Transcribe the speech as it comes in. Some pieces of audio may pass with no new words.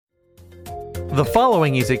The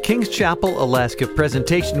following is a Kings Chapel, Alaska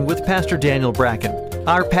presentation with Pastor Daniel Bracken.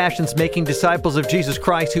 Our passion's making disciples of Jesus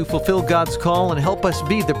Christ who fulfill God's call and help us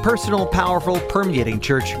be the personal, powerful, permeating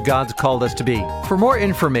church God's called us to be. For more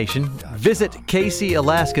information, visit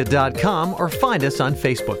kcalaska.com or find us on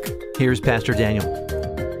Facebook. Here's Pastor Daniel.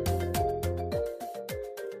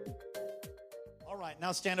 All right,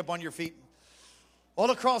 now stand up on your feet. All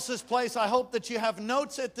across this place, I hope that you have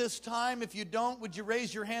notes at this time. If you don't, would you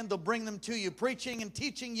raise your hand? They'll bring them to you. Preaching and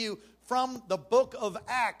teaching you from the book of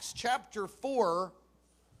Acts, chapter 4.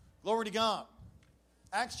 Glory to God.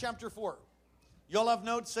 Acts chapter 4. Y'all have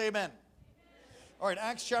notes? Say amen. All right,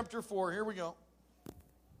 Acts chapter 4. Here we go.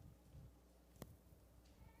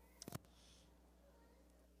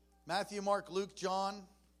 Matthew, Mark, Luke, John,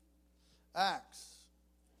 Acts.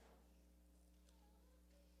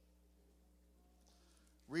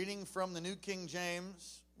 Reading from the New King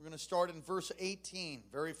James, we're going to start in verse 18.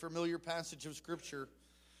 Very familiar passage of Scripture.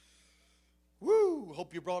 Woo!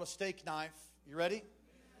 Hope you brought a steak knife. You ready?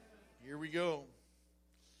 Here we go.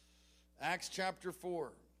 Acts chapter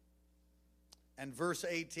 4 and verse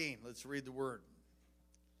 18. Let's read the word.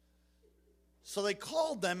 So they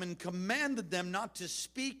called them and commanded them not to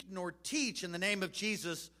speak nor teach in the name of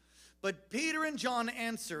Jesus. But Peter and John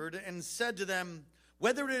answered and said to them,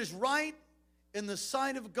 whether it is right in the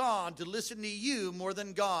sight of God to listen to you more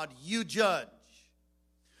than God, you judge.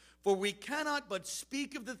 For we cannot but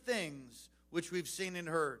speak of the things which we've seen and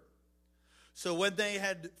heard. So when they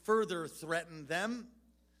had further threatened them,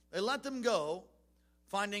 they let them go,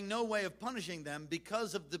 finding no way of punishing them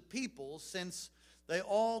because of the people, since they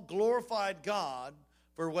all glorified God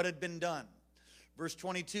for what had been done. Verse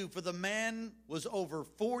 22, for the man was over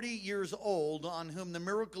 40 years old on whom the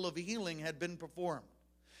miracle of healing had been performed.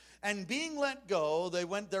 And being let go, they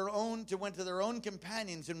went to their own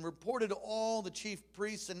companions and reported all the chief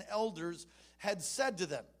priests and elders had said to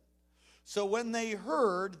them. So when they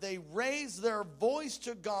heard, they raised their voice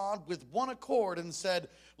to God with one accord and said,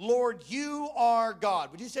 Lord, you are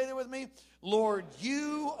God. Would you say that with me? Lord,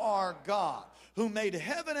 you are God, who made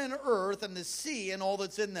heaven and earth and the sea and all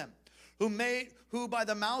that's in them, who by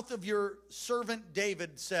the mouth of your servant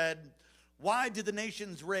David said, why do the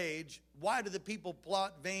nations rage? Why do the people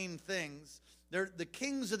plot vain things? The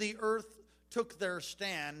kings of the earth took their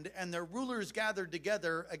stand, and their rulers gathered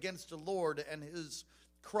together against the Lord and his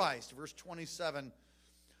Christ. Verse 27,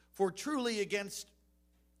 for truly against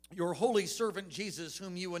your holy servant Jesus,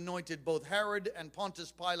 whom you anointed, both Herod and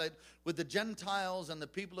Pontius Pilate with the Gentiles and the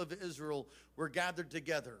people of Israel were gathered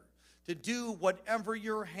together to do whatever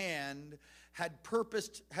your hand had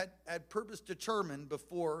purposed determined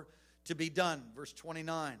before to be done. Verse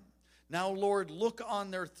 29. Now, Lord, look on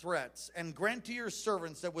their threats and grant to your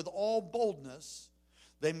servants that with all boldness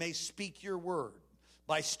they may speak your word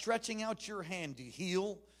by stretching out your hand to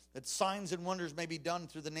heal, that signs and wonders may be done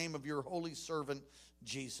through the name of your holy servant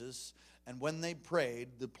Jesus. And when they prayed,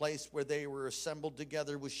 the place where they were assembled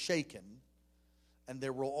together was shaken, and they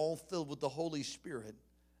were all filled with the Holy Spirit,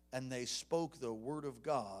 and they spoke the word of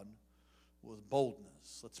God with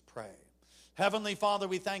boldness. Let's pray. Heavenly Father,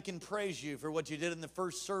 we thank and praise you for what you did in the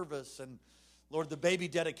first service, and Lord, the baby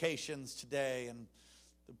dedications today, and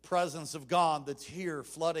the presence of God that's here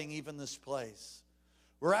flooding even this place.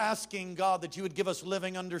 We're asking, God, that you would give us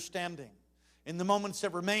living understanding in the moments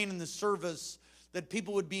that remain in the service, that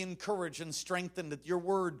people would be encouraged and strengthened, that your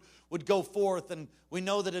word would go forth, and we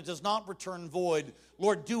know that it does not return void.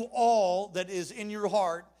 Lord, do all that is in your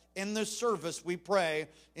heart in this service, we pray,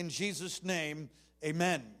 in Jesus' name,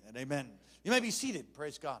 amen and amen. You may be seated.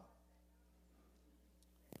 Praise God.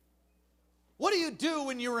 What do you do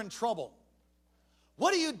when you're in trouble?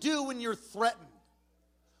 What do you do when you're threatened?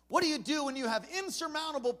 What do you do when you have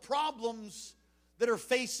insurmountable problems that are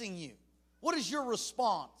facing you? What is your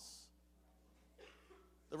response?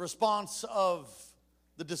 The response of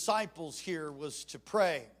the disciples here was to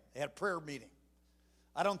pray. They had a prayer meeting.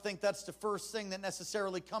 I don't think that's the first thing that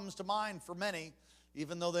necessarily comes to mind for many,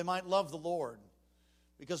 even though they might love the Lord.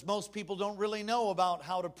 Because most people don't really know about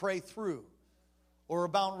how to pray through, or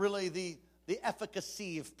about really the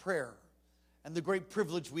efficacy of prayer and the great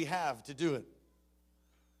privilege we have to do it.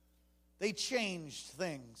 They changed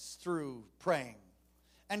things through praying.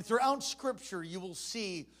 And throughout Scripture, you will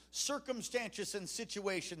see circumstances and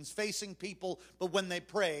situations facing people, but when they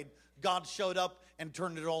prayed, God showed up and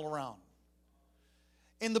turned it all around.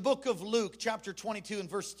 In the book of Luke, chapter 22 and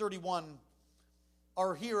verse 31,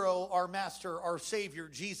 our hero, our master, our Savior,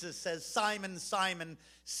 Jesus says, Simon, Simon,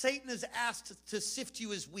 Satan has asked to sift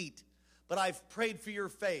you as wheat, but I've prayed for your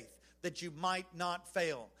faith that you might not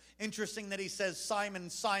fail. Interesting that he says Simon,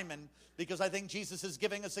 Simon, because I think Jesus is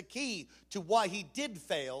giving us a key to why he did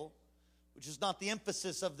fail, which is not the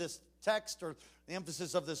emphasis of this text or the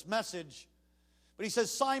emphasis of this message. But he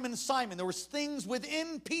says, Simon, Simon. There was things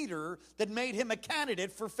within Peter that made him a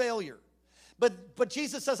candidate for failure. But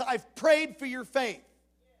Jesus says, I've prayed for your faith.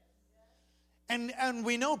 And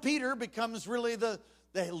we know Peter becomes really the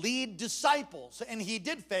lead disciples. And he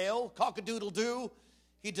did fail, cock-a-doodle-doo.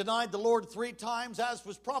 He denied the Lord 3 times, as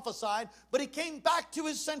was prophesied. But he came back to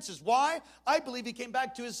his senses. Why? I believe he came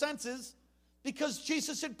back to his senses because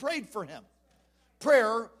Jesus had prayed for him.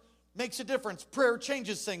 Prayer makes a difference. Prayer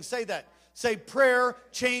changes things. Say that. Say, prayer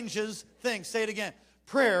changes things. Say it again.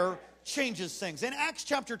 Prayer changes things. In Acts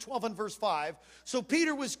chapter 12 and verse 5, so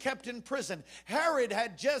Peter was kept in prison. Herod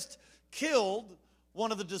had just killed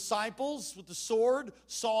one of the disciples with the sword,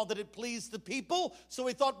 saw that it pleased the people, so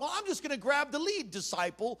he thought, well, I'm just going to grab the lead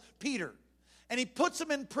disciple, Peter. And he puts him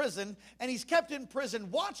in prison, and he's kept in prison,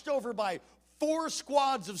 watched over by 4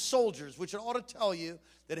 squads of soldiers, which ought to tell you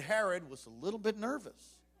that Herod was a little bit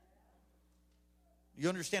nervous. You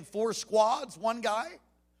understand? 4 squads, 1 guy,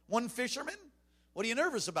 1 fisherman. What are you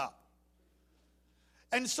nervous about?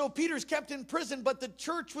 And so Peter's kept in prison, but the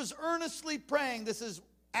church was earnestly praying. This is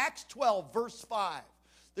Acts 12, verse 5.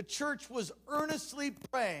 The church was earnestly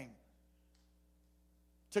praying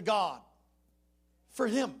to God for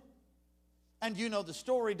him. And you know the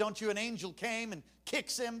story, don't you? An angel came and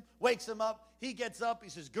kicks him, wakes him up. He gets up, he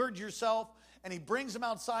says, gird yourself. And he brings him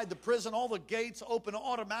outside the prison. All the gates open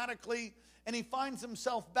automatically. And he finds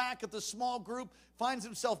himself back at the small group, finds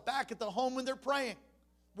himself back at the home when they're praying.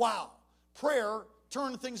 Wow. Prayer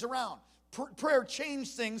turned things around. Prayer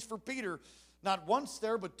changed things for Peter. Not once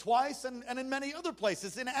there, but twice and in many other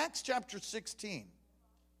places. In Acts chapter 16,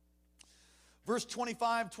 verse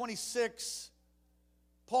 25, 26,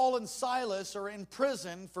 Paul and Silas are in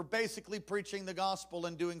prison for basically preaching the gospel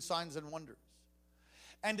and doing signs and wonders.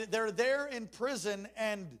 And they're there in prison,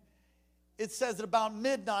 and it says that about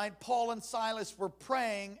midnight, Paul and Silas were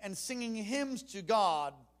praying and singing hymns to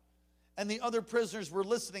God, and the other prisoners were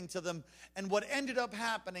listening to them. And what ended up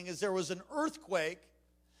happening is there was an earthquake,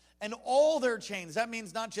 and all their chains, that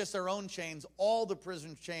means not just their own chains, all the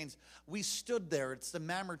prisoners' chains. We stood there. It's the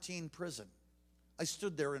Mamertine prison. I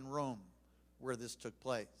stood there in Rome where this took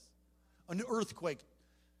place. An earthquake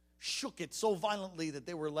shook it so violently that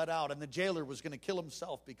they were let out, and the jailer was going to kill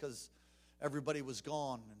himself because everybody was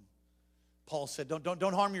gone. And Paul said,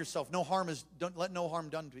 don't harm yourself. Don't let no harm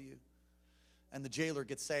done to you. And the jailer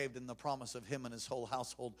gets saved in the promise of him and his whole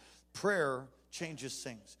household. Prayer changes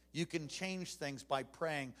things. You can change things by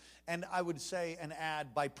praying. And I would say and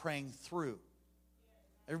add by praying through.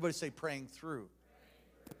 Everybody say praying through.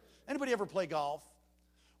 Anybody ever play golf?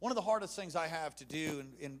 One of the hardest things I have to do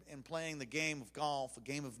in playing the game of golf, a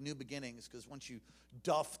game of new beginnings, because once you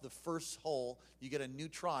duff the first hole, you get a new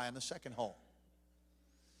try on the second hole.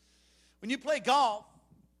 When you play golf,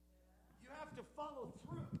 you have to follow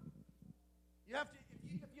through. You have to,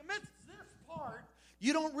 if you miss this part,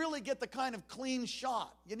 you don't really get the kind of clean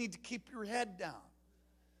shot. You need to keep your head down.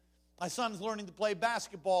 My son's learning to play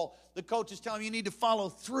basketball. The coach is telling him you need to follow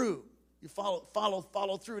through. You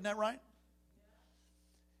follow through. Isn't that right?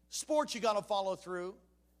 Sports, you got to follow through.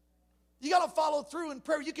 You got to follow through in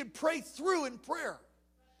prayer. You can pray through in prayer.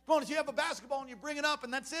 Come on, if you have a basketball and you bring it up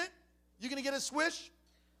and that's it, you're going to get a swish?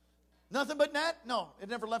 Nothing but net? No, it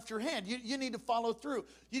never left your hand. You need to follow through.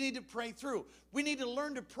 You need to pray through. We need to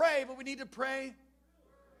learn to pray, but we need to pray.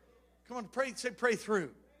 Come on, pray. Say pray through.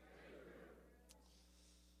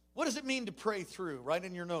 What does it mean to pray through? Write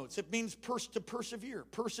in your notes. It means to persevere.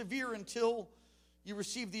 Persevere until you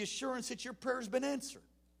receive the assurance that your prayer has been answered.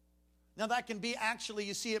 Now that can be actually,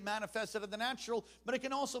 you see it manifested in the natural, but it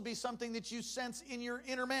can also be something that you sense in your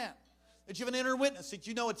inner man. That you have an inner witness, that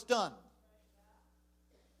you know it's done.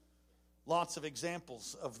 Lots of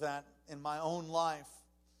examples of that in my own life.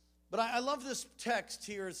 But I love this text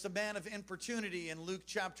here. It's the man of importunity in Luke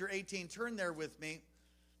chapter 18. Turn there with me.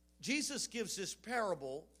 Jesus gives this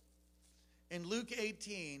parable in Luke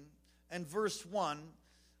 18 and verse 1.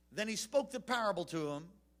 Then he spoke the parable to him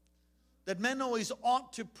that men always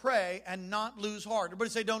ought to pray and not lose heart.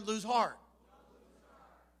 Everybody say, don't lose heart.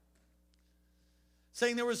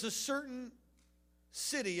 Saying there was a certain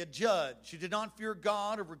city, a judge who did not fear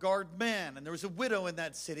God or regard man. And there was a widow in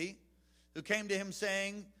that city who came to him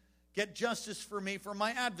saying, get justice for me from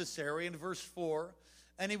my adversary, in verse 4.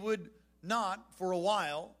 And he would not for a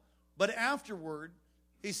while, but afterward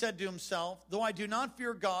he said to himself, though I do not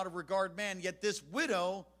fear God or regard man, yet this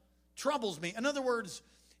widow troubles me. In other words,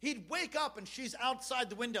 he'd wake up and she's outside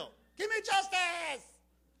the window. Give me justice.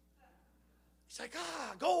 He's like,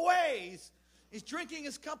 go away. He's drinking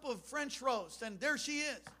his cup of French roast, and there she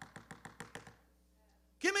is.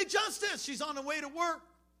 Give me justice. She's on the way to work.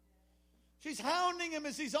 She's hounding him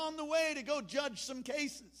as he's on the way to go judge some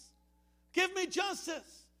cases. Give me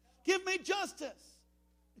justice. Give me justice.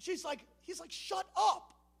 And he's like, shut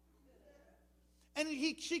up. And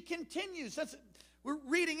she continues. We're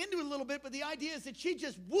reading into it a little bit, but the idea is that she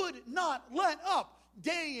just would not let up.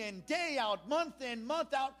 Day in, day out, month in,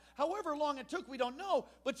 month out. However long it took, we don't know.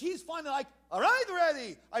 But he's finally like, all right,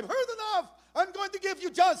 ready. I've heard enough. I'm going to give you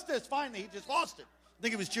justice. Finally, he just lost it. I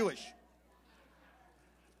think he was Jewish.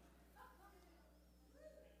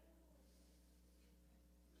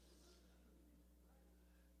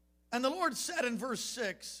 And the Lord said in verse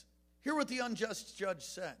 6, hear what the unjust judge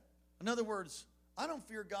said. In other words, I don't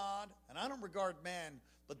fear God and I don't regard man,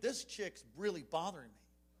 but this chick's really bothering me.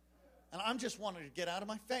 And I'm just wanting to get out of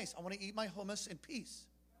my face. I want to eat my hummus in peace.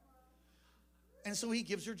 And so he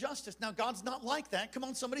gives her justice. Now, God's not like that. Come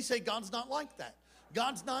on, somebody say God's not like that.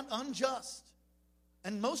 God's not unjust.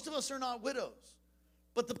 And most of us are not widows.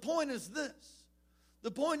 But the point is this.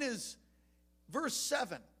 The point is, verse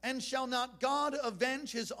 7, and shall not God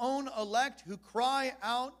avenge his own elect who cry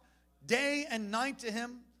out day and night to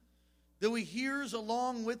him, though he hears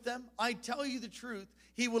along with them? I tell you the truth,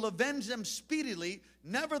 he will avenge them speedily.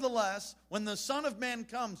 Nevertheless, when the Son of Man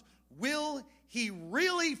comes, will he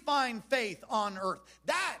really find faith on earth?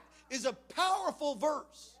 That is a powerful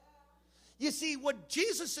verse. You see, what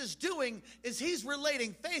Jesus is doing is he's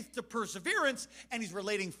relating faith to perseverance, and he's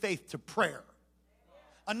relating faith to prayer.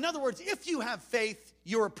 In other words, if you have faith,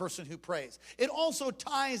 you're a person who prays. It also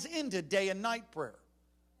ties into day and night prayer.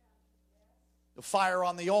 The fire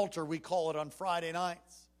on the altar, we call it on Friday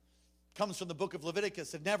nights, comes from the book of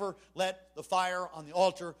Leviticus. And never let the fire on the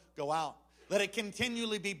altar go out. Let it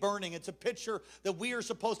continually be burning. It's a picture that we are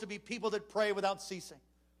supposed to be people that pray without ceasing.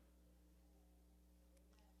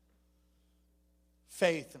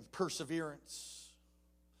 Faith and perseverance.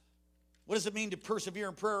 What does it mean to persevere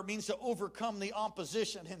in prayer? It means to overcome the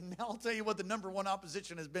opposition. And I'll tell you what the number one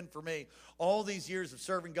opposition has been for me. All these years of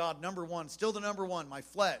serving God, number one, still the number one, my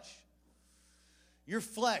flesh. Your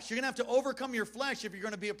flesh. You're going to have to overcome your flesh if you're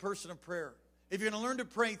going to be a person of prayer. If you're going to learn to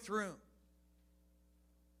pray through.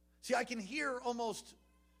 See, I can hear almost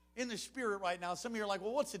in the spirit right now, some of you are like,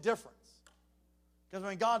 well, what's the difference? Because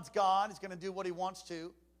when God's God, he's going to do what he wants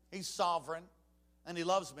to. He's sovereign, and he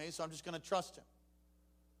loves me, so I'm just going to trust him.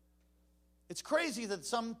 It's crazy that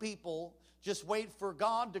some people just wait for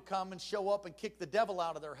God to come and show up and kick the devil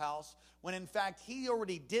out of their house, when in fact he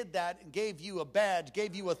already did that and gave you a badge,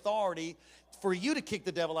 gave you authority for you to kick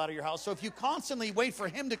the devil out of your house. So if you constantly wait for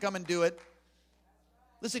him to come and do it,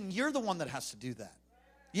 listen, you're the one that has to do that.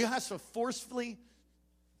 You have to forcefully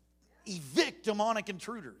evict demonic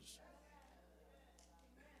intruders.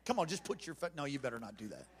 Come on, just put your foot. No, you better not do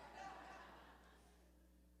that.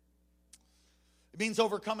 It means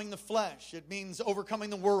overcoming the flesh. It means overcoming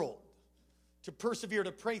the world. To persevere,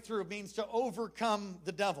 to pray through, it means to overcome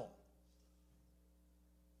the devil.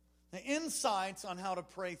 The insights on how to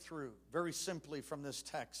pray through, very simply from this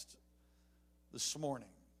text this morning.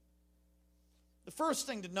 The first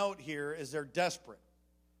thing to note here is they're desperate.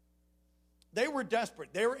 They were desperate.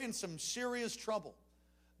 They were in some serious trouble.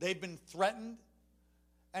 They've been threatened.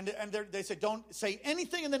 And they said, don't say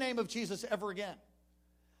anything in the name of Jesus ever again.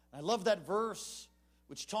 I love that verse,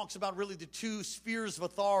 which talks about really the two spheres of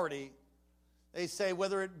authority. They say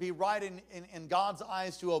whether it be right in God's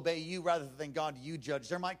eyes to obey you rather than God you judge.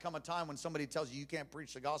 There might come a time when somebody tells you can't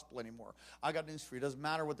preach the gospel anymore. I got news for you. It doesn't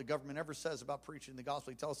matter what the government ever says about preaching the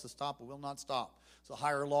gospel. He tells us to stop, we will not stop. It's a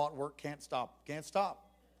higher law at work, can't stop. Can't stop.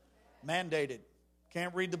 Mandated.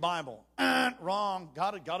 Can't read the Bible. Wrong.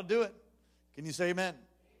 Got to do it. Can you say amen?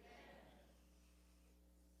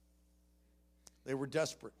 They were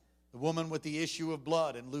desperate. The woman with the issue of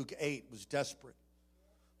blood in Luke 8 was desperate.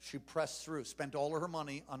 She pressed through, spent all of her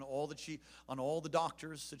money on all the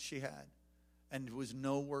doctors that she had, and it was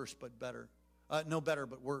no better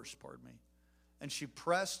but worse, pardon me. And she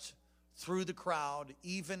pressed through the crowd,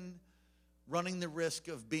 even running the risk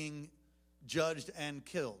of being judged and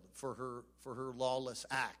killed for her lawless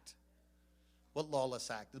act. What lawless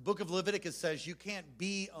act? The book of Leviticus says you can't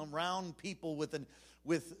be around people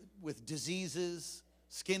with diseases,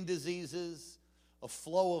 skin diseases, a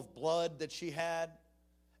flow of blood that she had.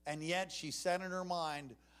 And yet she said in her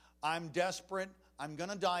mind, I'm desperate. I'm going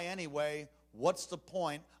to die anyway. What's the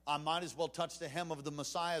point? I might as well touch the hem of the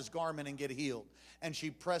Messiah's garment and get healed. And she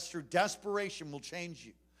pressed through. Desperation will change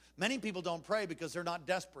you. Many people don't pray because they're not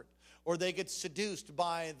desperate. Or they get seduced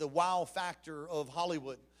by the wow factor of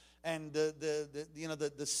Hollywood. and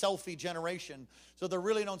the selfie generation. So they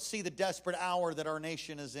really don't see the desperate hour that our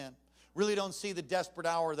nation is in. Really don't see the desperate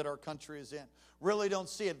hour that our country is in. Really don't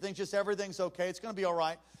see it. Think just everything's okay. It's going to be all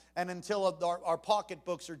right. And until our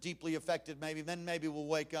pocketbooks are deeply affected, then maybe we'll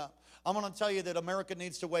wake up. I'm going to tell you that America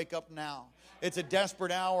needs to wake up now. It's a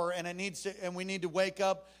desperate hour, and we need to wake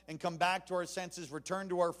up and come back to our senses, return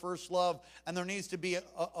to our first love. And there needs to be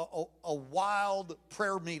a wild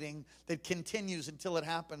prayer meeting that continues until it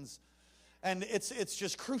happens. And it's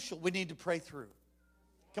just crucial. We need to pray through.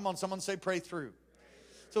 Come on, someone say pray through.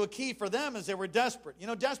 So a key for them is they were desperate. You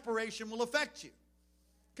know, desperation will affect you.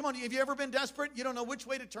 Come on, have you ever been desperate? You don't know which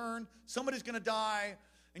way to turn. Somebody's going to die,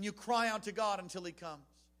 and you cry out to God until he comes.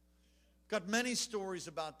 Got many stories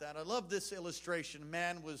about that. I love this illustration. A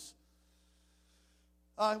man was,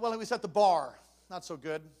 he was at the bar. Not so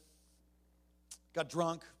good. Got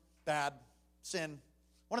drunk. Bad. Sin.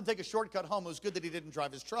 Wanted to take a shortcut home. It was good that he didn't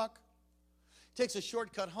drive his truck. Takes a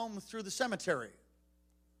shortcut home through the cemetery.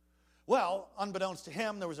 Well, unbeknownst to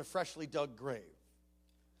him, there was a freshly dug grave.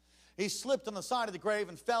 He slipped on the side of the grave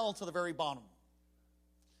and fell to the very bottom.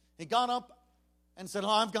 He got up and said,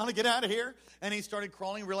 I've got to get out of here. And he started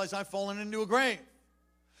crawling, realized I've fallen into a grave.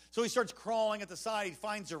 So he starts crawling at the side. He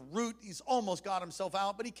finds a root. He's almost got himself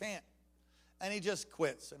out, but he can't. And he just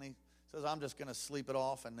quits. And he says, I'm just going to sleep it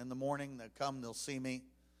off. And in the morning, they'll come, they'll see me.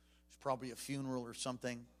 There's probably a funeral or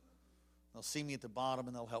something. They'll see me at the bottom,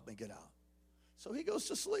 and they'll help me get out. So he goes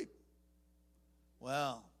to sleep.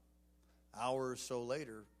 Well, hour or so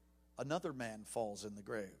later, another man falls in the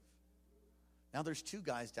grave. Now there's two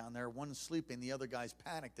guys down there. One's sleeping. The other guy's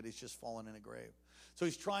panicked that he's just fallen in a grave. So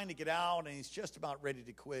he's trying to get out, and he's just about ready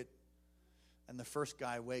to quit. And the first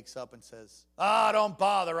guy wakes up and says, don't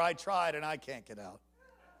bother. I tried, and I can't get out.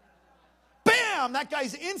 Bam! That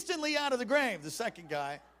guy's instantly out of the grave, the second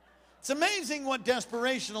guy. It's amazing what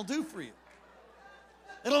desperation will do for you.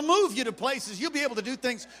 It'll move you to places. You'll be able to do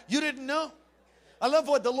things you didn't know. I love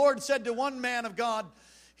what the Lord said to one man of God.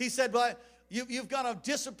 He said, you've got to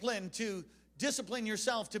discipline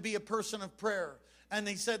yourself to be a person of prayer. And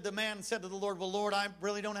the man said to the Lord, well, Lord, I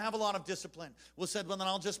really don't have a lot of discipline. Well, then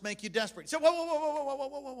I'll just make you desperate. He said,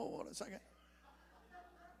 whoa, a second.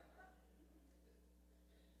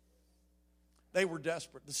 They were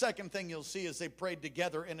desperate. The second thing you'll see is they prayed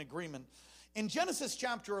together in agreement. In Genesis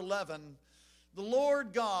chapter 11, the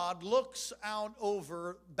Lord God looks out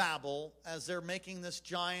over Babel as they're making this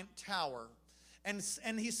giant tower. And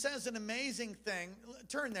he says an amazing thing.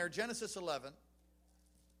 Turn there, Genesis 11.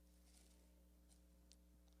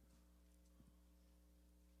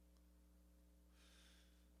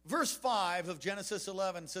 Verse 5 of Genesis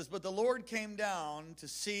 11 says, but the Lord came down to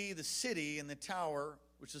see the city and the tower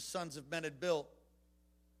which the sons of men had built.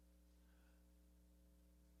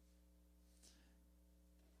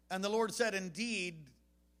 And the Lord said, indeed,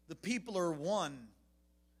 the people are one,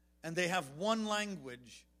 and they have one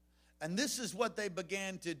language. And this is what they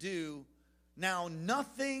began to do. Now,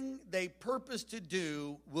 nothing they purpose to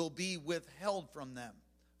do will be withheld from them.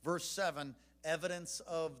 Verse 7, evidence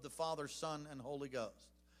of the Father, Son, and Holy Ghost.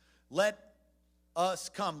 Let us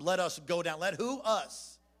come. Let us go down. Let who?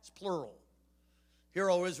 Us. It's plural. Hear,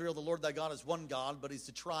 O Israel, the Lord thy God is one God, but he's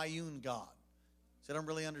the triune God. So I don't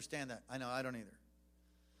really understand that. I know, I don't either.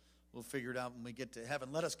 We'll figure it out when we get to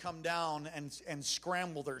heaven. Let us come down and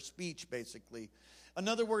scramble their speech, basically. In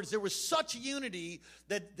other words, there was such unity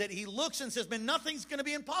that he looks and says, man, nothing's going to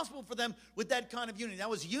be impossible for them with that kind of unity. That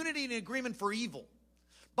was unity and agreement for evil.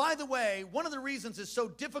 By the way, one of the reasons it's so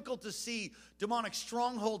difficult to see demonic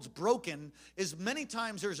strongholds broken is many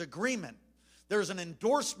times there's agreement. There's an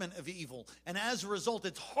endorsement of evil. And as a result,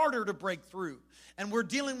 it's harder to break through. And we're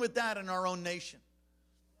dealing with that in our own nation.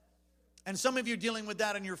 And some of you are dealing with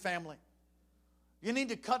that in your family. You need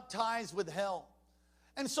to cut ties with hell.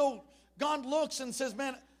 And so God looks and says,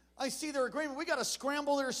 man, I see their agreement. We got to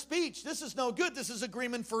scramble their speech. This is no good. This is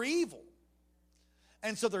agreement for evil.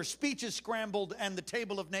 And so their speech is scrambled, and the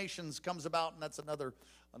table of nations comes about, and that's another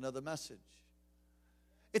message.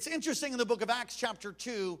 It's interesting in the book of Acts chapter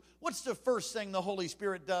 2, what's the first thing the Holy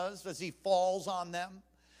Spirit does as he falls on them?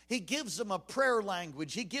 He gives them a prayer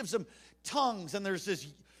language. He gives them tongues, and there's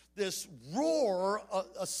this roar,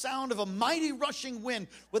 a sound of a mighty rushing wind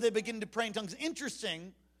where they begin to pray in tongues.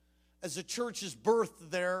 Interesting, as the church is birthed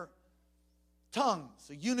there, tongues,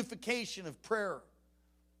 a unification of prayer.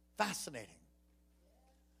 Fascinating.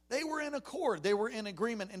 They were in accord. They were in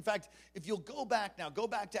agreement. In fact, if you'll go back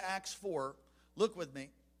to Acts 4. Look with me.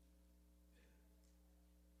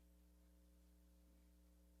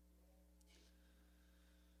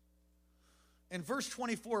 In verse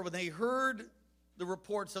 24, when they heard the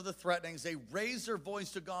reports of the threatenings, they raised their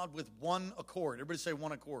voice to God with one accord. Everybody say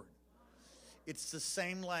one accord. It's the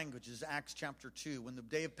same language as Acts chapter 2. When the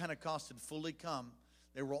day of Pentecost had fully come,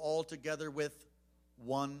 they were all together with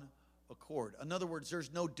one accord. In other words,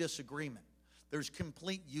 there's no disagreement. There's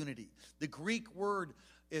complete unity. The Greek word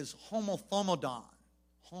is homothermodon.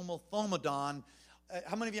 Homothermodon.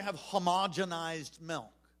 How many of you have homogenized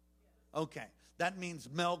milk? Okay. That means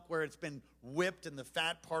milk where it's been whipped and the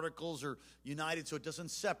fat particles are united so it doesn't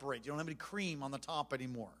separate. You don't have any cream on the top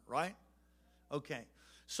anymore, right? Okay.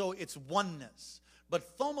 So it's oneness.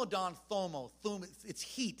 But thomodon, it's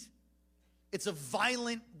heat. It's a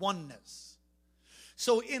violent oneness.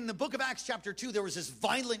 So in the book of Acts chapter 2, there was this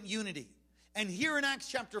violent unity. And here in Acts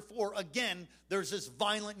chapter 4, again, there's this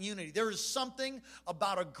violent unity. There is something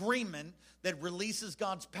about agreement that releases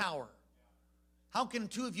God's power. How can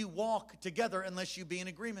two of you walk together unless you be in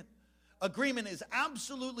agreement? Agreement is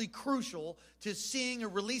absolutely crucial to seeing a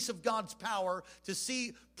release of God's power, to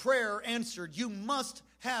see prayer answered. You must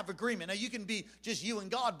have agreement. Now, you can be just you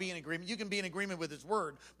and God be in agreement. You can be in agreement with His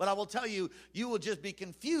Word. But I will tell you, you will just be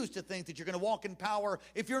confused to think that you're going to walk in power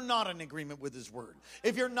if you're not in agreement with His Word.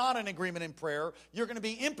 If you're not in agreement in prayer, you're going to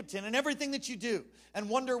be impotent in everything that you do and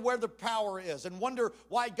wonder where the power is and wonder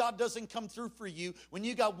why God doesn't come through for you when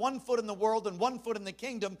you got one foot in the world and one foot in the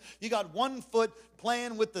kingdom. You got one foot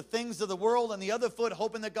playing with the things of the world and the other foot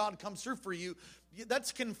hoping that God comes through for you.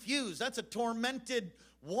 That's confused. That's a tormented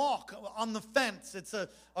walk on the fence. It's a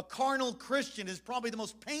carnal Christian is probably the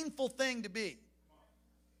most painful thing to be.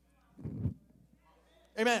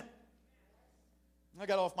 Amen. I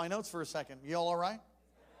got off my notes for a second. You all right?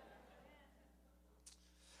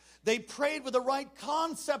 They prayed with the right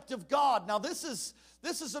concept of God. Now this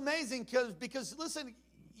is amazing because listen,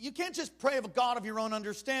 you can't just pray of a God of your own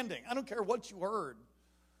understanding. I don't care what you heard.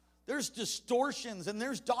 There's distortions and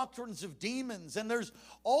there's doctrines of demons and there's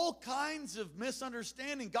all kinds of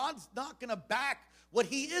misunderstanding. God's not going to back what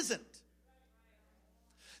He isn't.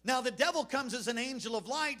 Now, the devil comes as an angel of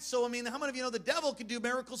light. So, how many of you know the devil can do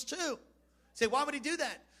miracles too? Say, why would he do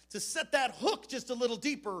that? To set that hook just a little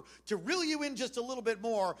deeper, to reel you in just a little bit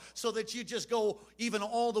more so that you just go even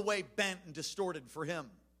all the way bent and distorted for him.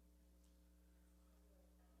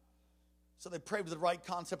 So they prayed with the right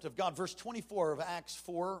concept of God. Verse 24 of Acts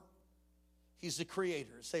 4, He's the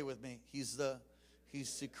creator. Say with me, He's the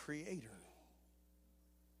creator.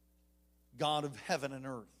 God of heaven and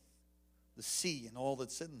earth, the sea and all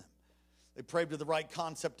that's in them. They prayed with the right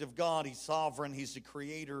concept of God. He's sovereign. He's the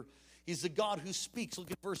creator. He's the God who speaks. Look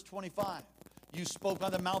at verse 25. You spoke by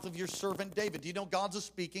the mouth of your servant David. Do you know God's a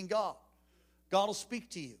speaking God? God will speak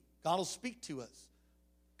to you. God will speak to us.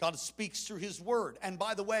 God speaks through His Word. And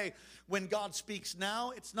by the way, when God speaks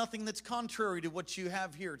now, it's nothing that's contrary to what you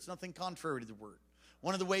have here. It's nothing contrary to the Word.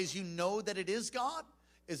 One of the ways you know that it is God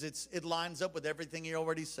is it lines up with everything He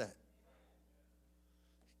already said.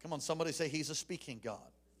 Come on, somebody say He's a speaking God.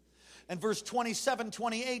 And verse 27,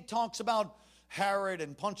 28 talks about Herod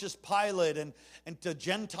and Pontius Pilate and the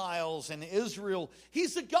Gentiles and Israel.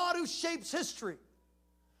 He's the God who shapes history.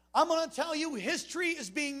 I'm going to tell you, history is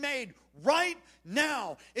being made right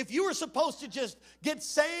now. If you were supposed to just get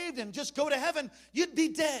saved and just go to heaven, you'd be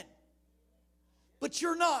dead. But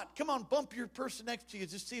you're not. Come on, bump your person next to you.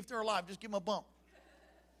 Just see if they're alive. Just give them a bump.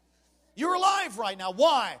 You're alive right now.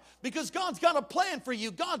 Why? Because God's got a plan for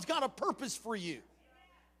you. God's got a purpose for you.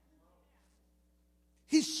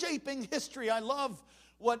 He's shaping history. I love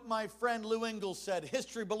what my friend Lou Engle said.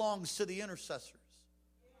 History belongs to the intercessors.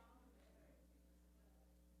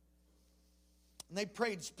 And they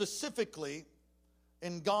prayed specifically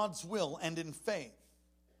in God's will and in faith.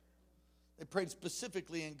 They prayed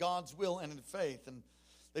specifically in God's will and in faith. And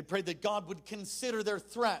they prayed that God would consider their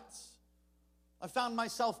threats. I found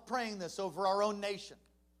myself praying this over our own nation.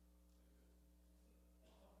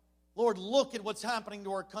 Lord, look at what's happening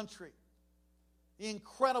to our country. The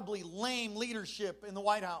incredibly lame leadership in the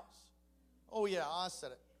White House. Oh yeah, I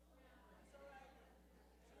said it.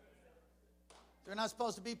 They're not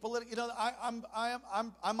supposed to be political. You know,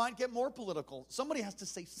 I might get more political. Somebody has to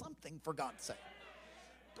say something, for God's sake.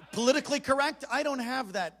 Politically correct? I don't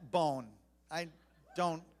have that bone. I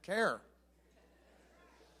don't care.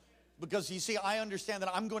 Because you see, I understand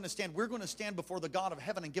that we're going to stand before the God of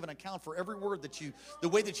heaven and give an account for every word the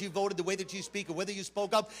way that you voted, the way that you speak, or whether you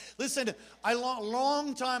spoke up. Listen, a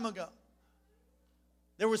long time ago,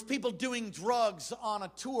 there was people doing drugs on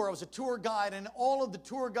a tour. I was a tour guide, and all of the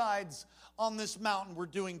tour guides on this mountain were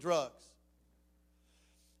doing drugs.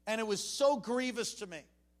 And it was so grievous to me.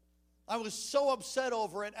 I was so upset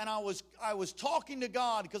over it, and I was talking to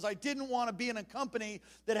God because I didn't want to be in a company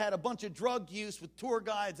that had a bunch of drug use with tour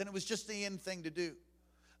guides, and it was just the end thing to do.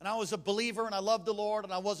 And I was a believer, and I loved the Lord,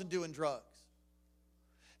 and I wasn't doing drugs.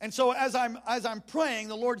 And so as I'm praying,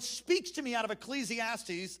 the Lord speaks to me out of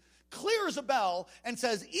Ecclesiastes, clear as a bell, and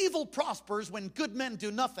says, evil prospers when good men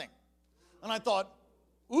do nothing. And I thought,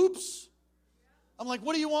 oops. I'm like,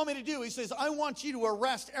 what do you want me to do? He says, I want you to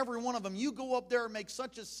arrest every one of them. You go up there and make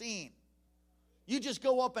such a scene. You just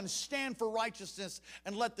go up and stand for righteousness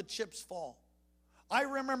and let the chips fall. I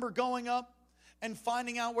remember going up and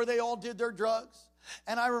finding out where they all did their drugs.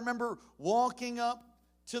 And I remember walking up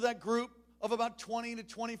to that group of about 20 to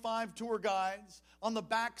 25 tour guides on the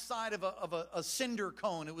backside of a cinder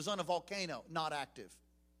cone. It was on a volcano, not active.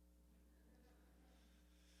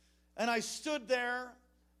 And I stood there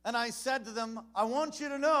and I said to them, I want you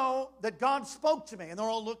to know that God spoke to me. And they're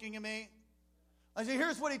all looking at me. I said,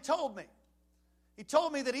 here's what he told me. He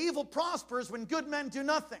told me that evil prospers when good men do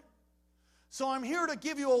nothing. So I'm here to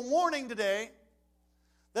give you a warning today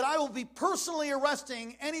that I will be personally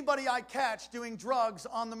arresting anybody I catch doing drugs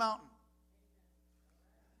on the mountain.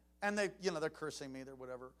 And they're cursing me, they're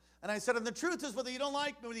whatever. And I said, and the truth is, whether you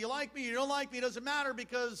like me, you don't like me, it doesn't matter,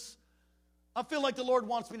 because I feel like the Lord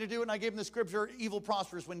wants me to do it. And I gave him the scripture, evil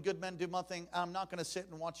prospers when good men do nothing. I'm not going to sit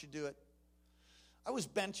and watch you do it. I was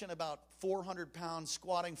benching about 400 pounds,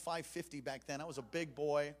 squatting 550 back then. I was a big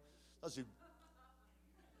boy.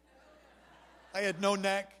 I had no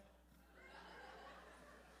neck.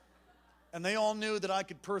 And they all knew that I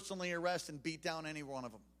could personally arrest and beat down any one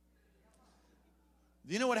of them.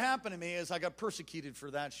 You know what happened to me is I got persecuted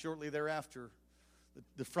for that shortly thereafter.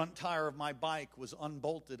 The front tire of my bike was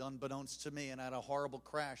unbolted unbeknownst to me, and I had a horrible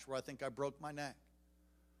crash where I think I broke my neck.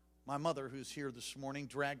 My mother, who's here this morning,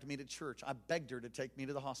 dragged me to church. I begged her to take me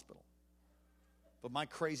to the hospital. But my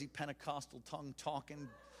crazy Pentecostal tongue-talking,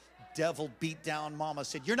 devil-beat-down mama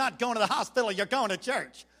said, you're not going to the hospital, you're going to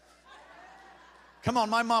church. Come on,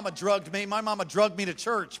 my mama drugged me. My mama drugged me to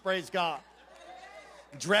church, praise God.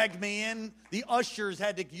 Dragged me in. The ushers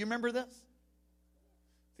had to, you remember this?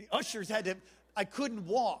 The ushers had to, I couldn't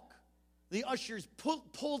walk. The ushers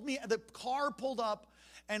pulled me, the car pulled up,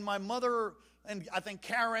 and my mother and I think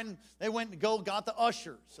Karen, they went and got the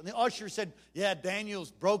ushers. And the usher said, yeah,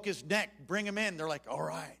 Daniel's broke his neck. Bring him in. They're like, all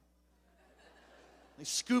right. They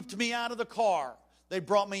scooped me out of the car. They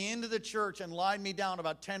brought me into the church and lied me down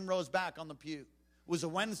about 10 rows back on the pew. It was a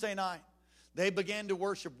Wednesday night. They began to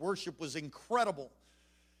worship. Worship was incredible.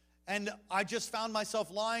 And I just found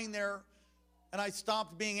myself lying there, and I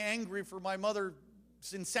stopped being angry for my mother's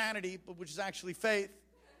insanity, which is actually faith.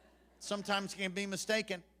 Sometimes can be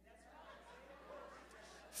mistaken.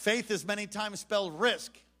 Faith is many times spelled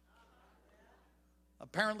risk.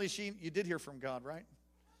 Apparently you did hear from God, right?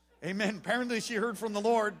 Amen. Apparently she heard from the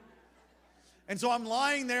Lord. And so I'm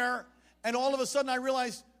lying there, and all of a sudden I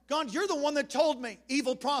realized, God, you're the one that told me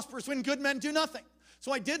evil prospers when good men do nothing.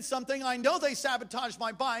 So I did something. I know they sabotaged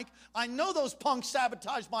my bike. I know those punks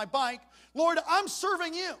sabotaged my bike. Lord, I'm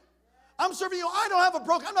serving you. I'm serving you. I'm not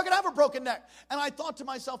going to have a broken neck. And I thought to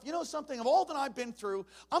myself, you know something? Of all that I've been through,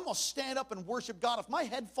 I'm going to stand up and worship God. If my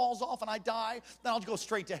head falls off and I die, then I'll go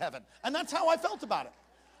straight to heaven. And that's how I felt about it.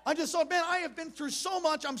 I just thought, man, I have been through so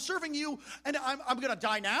much. I'm serving you, and I'm going to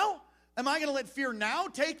die now? Am I going to let fear now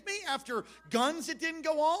take me after guns that didn't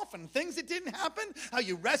go off and things that didn't happen? How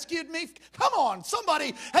you rescued me? Come on,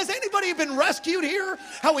 somebody. Has anybody been rescued here?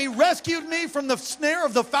 How he rescued me from the snare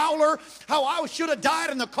of the fowler? How I should have died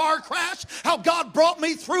in the car crash? How God brought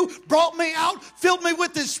me through, brought me out, filled me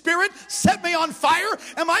with his spirit, set me on fire?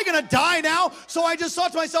 Am I going to die now? So I just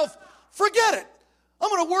thought to myself, forget it. I'm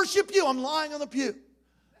going to worship you. I'm lying on the pew.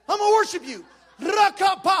 I'm going to worship you.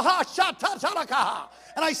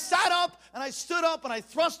 And I sat up and I stood up and I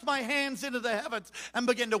thrust my hands into the heavens and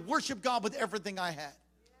began to worship God with everything I had.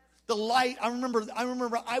 The light, I remember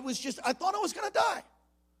I thought I was going to die.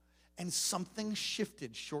 And something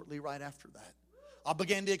shifted shortly right after that. I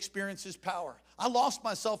began to experience his power. I lost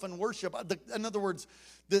myself in worship. In other words,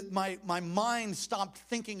 my mind stopped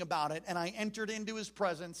thinking about it, and I entered into his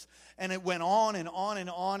presence, and it went on and on and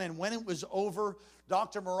on. And when it was over,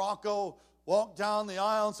 Dr. Morocco walked down the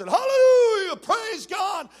aisle and said, hallelujah, praise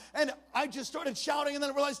God. And I just started shouting, and then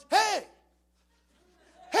I realized, hey,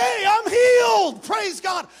 I'm healed, praise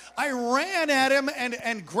God. I ran at him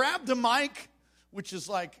and grabbed the mic, which is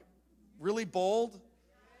like really bold.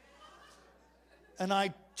 And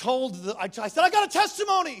I said, I got a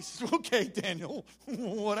testimony. He said, okay, Daniel,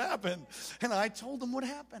 what happened? And I told him what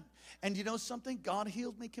happened. And you know something? God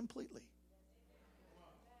healed me completely.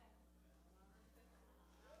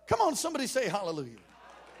 Come on, somebody say hallelujah.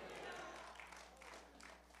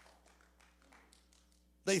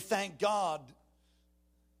 They thank God.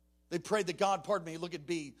 They prayed that God, look at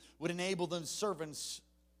B, would enable the servants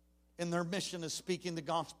in their mission of speaking the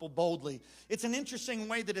gospel boldly. It's an interesting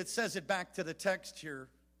way that it says it back to the text here.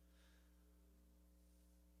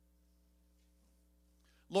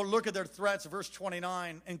 Lord, look at their threats, verse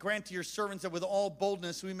 29, and grant to your servants that with all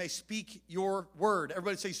boldness we may speak your word.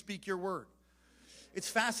 Everybody say, speak your word. It's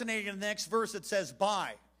fascinating in the next verse it says,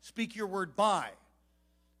 by. Speak your word by.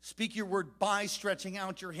 Speak your word by stretching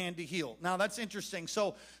out your hand to heal. Now that's interesting.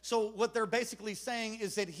 So what they're basically saying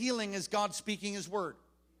is that healing is God speaking his word.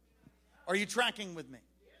 Are you tracking with me?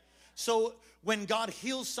 So when God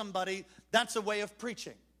heals somebody, that's a way of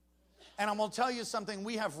preaching. And I'm going to tell you something.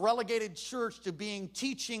 We have relegated church to being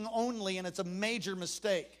teaching only, and it's a major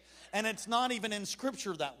mistake. And it's not even in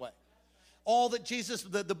Scripture that way. All that Jesus,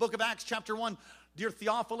 the book of Acts chapter 1, dear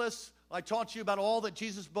Theophilus, I taught you about all that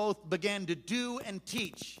Jesus both began to do and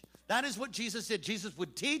teach. That is what Jesus did. Jesus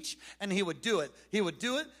would teach and he would do it. He would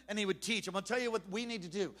do it and he would teach. I'm going to tell you what we need to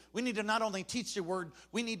do. We need to not only teach the word,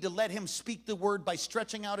 we need to let him speak the word by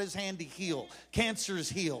stretching out his hand to heal. Cancers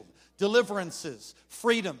healed, deliverances,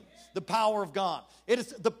 freedom. The power of God.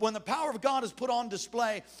 When the power of God is put on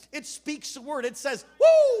display, it speaks the word. It says,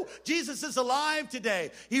 woo, Jesus is alive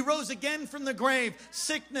today. He rose again from the grave.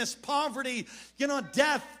 Sickness, poverty,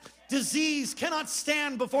 death, disease cannot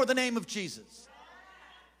stand before the name of Jesus.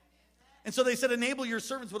 And so they said, enable your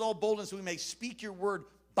servants with all boldness so we may speak your word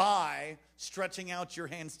by stretching out your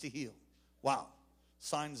hands to heal. Wow.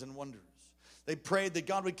 Signs and wonders. They prayed that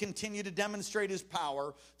God would continue to demonstrate his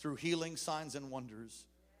power through healing, signs, and wonders.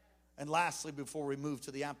 And lastly, before we move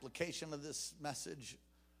to the application of this message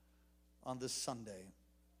on this Sunday,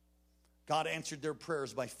 God answered their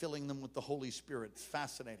prayers by filling them with the Holy Spirit. It's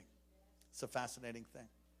fascinating. It's a fascinating thing.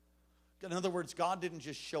 In other words, God didn't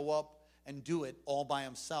just show up and do it all by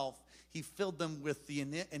himself. He filled them with the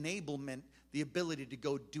enablement, the ability to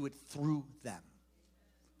go do it through them.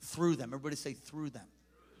 Through them. Everybody say through them.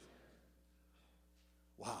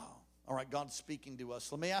 Wow. All right, God's speaking to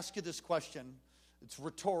us. Let me ask you this question. It's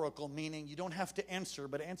rhetorical, meaning you don't have to answer,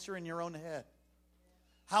 but answer in your own head.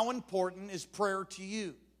 How important is prayer to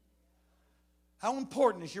you? How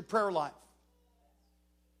important is your prayer life?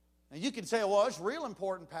 Now you can say, well, it's real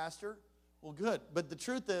important, Pastor. Well, good. But the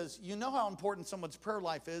truth is, you know how important someone's prayer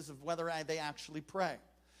life is of whether they actually pray.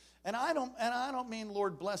 And I don't mean,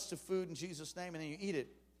 Lord, bless the food in Jesus' name, and then you eat it.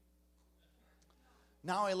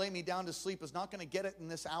 Now I lay me down to sleep is not going to get it in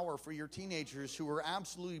this hour for your teenagers who are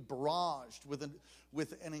absolutely barraged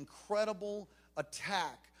with an incredible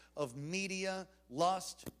attack of media,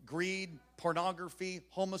 lust, greed, pornography,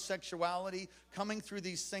 homosexuality, coming through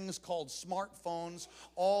these things called smartphones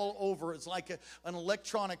all over. It's like an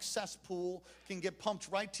electronic cesspool can get pumped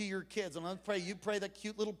right to your kids. And let's pray. You pray that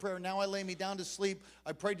cute little prayer. Now I lay me down to sleep.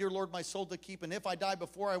 I pray, dear Lord, my soul to keep. And if I die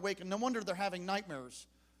before I wake, and no wonder they're having nightmares.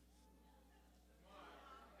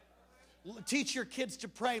 Teach your kids to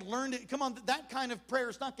pray. Learn to, come on, that kind of prayer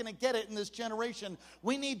is not going to get it in this generation.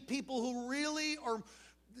 We need people who really are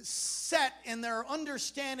set in their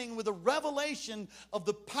understanding with a revelation of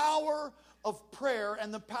the power of prayer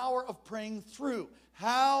and the power of praying through.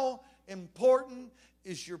 How important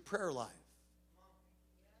is your prayer life?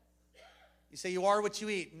 You say you are what you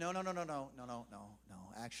eat. No.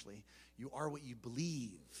 Actually, you are what you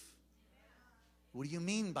believe. What do you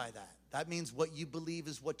mean by that? That means what you believe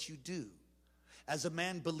is what you do. As a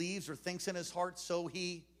man believes or thinks in his heart, so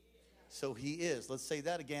he is. Let's say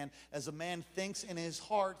that again. As a man thinks in his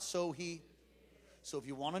heart, so he. So if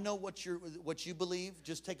you want to know what you believe,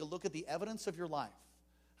 just take a look at the evidence of your life.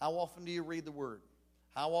 How often do you read the word?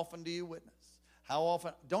 How often do you witness? How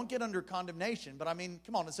often? Don't get under condemnation, but I mean,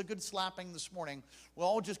 come on, it's a good slapping this morning. We're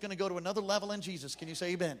all just going to go to another level in Jesus. Can you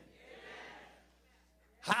say amen?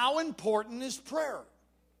 How important is prayer?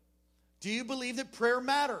 Do you believe that prayer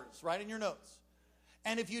matters? Write in your notes.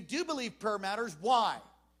 And if you do believe prayer matters, why?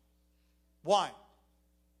 Why?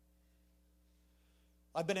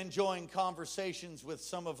 I've been enjoying conversations with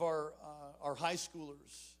some of our high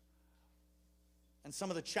schoolers and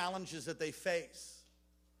some of the challenges that they face.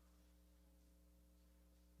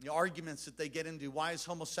 The arguments that they get into. Why is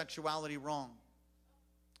homosexuality wrong?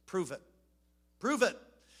 Prove it. Prove it.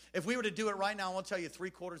 If we were to do it right now, I'll tell you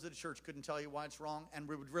 3/4 of the church couldn't tell you why it's wrong, and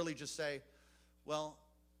we would really just say, well,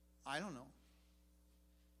 I don't know.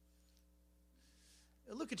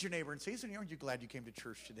 Look at your neighbor and say, aren't you glad you came to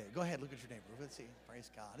church today? Go ahead, look at your neighbor. Let's see.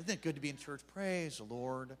 Praise God. Isn't it good to be in church? Praise the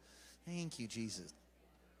Lord. Thank you, Jesus.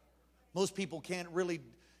 Most people can't really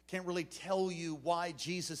tell you why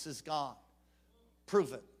Jesus is God.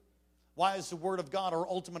 Prove it. Why is the Word of God our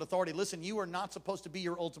ultimate authority? Listen, you are not supposed to be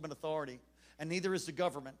your ultimate authority. and neither is the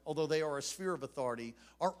government, although they are a sphere of authority.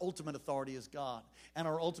 Our ultimate authority is God. And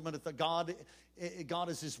our ultimate God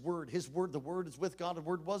is His Word. His Word, the Word is with God, the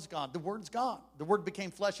Word was God. The Word's God. The Word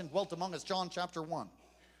became flesh and dwelt among us. John chapter 1.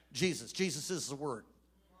 Jesus is the Word.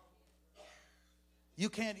 You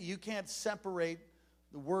can't separate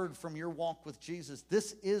the Word from your walk with Jesus.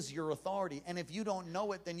 This is your authority. And if you don't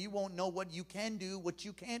know it, then you won't know what you can do, what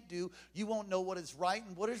you can't do. You won't know what is right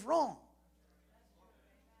and what is wrong.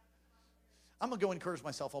 I'm going to go encourage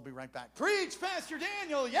myself. I'll be right back. Preach, Pastor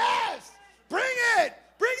Daniel. Yes! Bring it!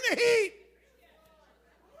 Bring the heat!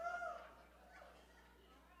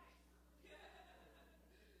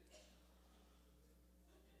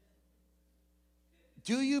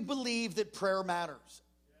 Do you believe that prayer matters?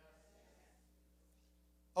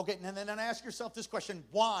 Okay, and then ask yourself this question.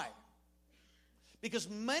 Why? Because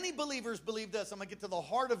many believers believe this. I'm going to get to the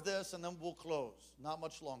heart of this and then we'll close. Not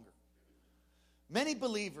much longer. Many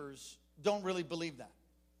believers don't really believe that.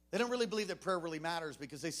 They don't really believe that prayer really matters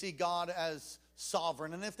because they see God as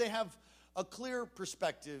sovereign. And if they have a clear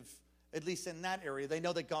perspective, at least in that area, they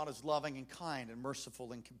know that God is loving and kind and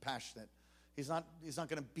merciful and compassionate. He's not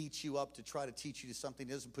going to beat you up to try to teach you something.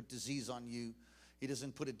 He doesn't put disease on you. He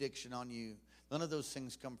doesn't put addiction on you. None of those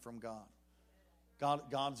things come from God.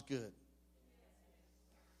 God's good.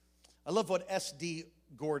 I love what S.D.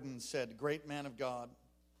 Gordon said, great man of God.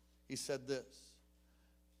 He said this.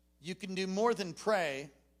 You can do more than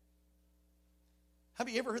pray. Have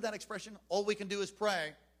you ever heard that expression? All we can do is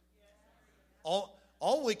pray.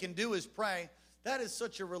 All we can do is pray. That is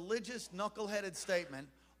such a religious, knuckleheaded statement.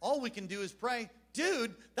 All we can do is pray.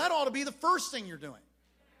 Dude, that ought to be the first thing you're doing.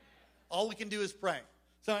 All we can do is pray.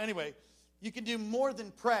 So anyway, you can do more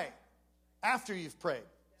than pray after you've prayed.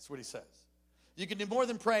 That's what he says. You can do more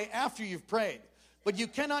than pray after you've prayed. But you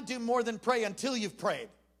cannot do more than pray until you've prayed.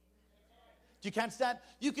 Do you catch that?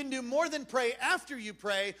 You can do more than pray after you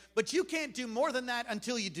pray, but you can't do more than that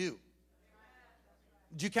until you do.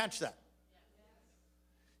 Do you catch that?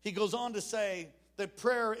 He goes on to say that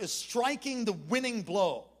prayer is striking the winning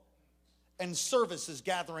blow and service is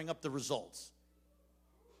gathering up the results.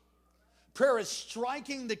 Prayer is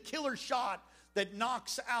striking the killer shot that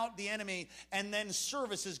knocks out the enemy, and then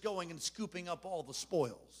service is going and scooping up all the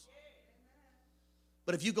spoils.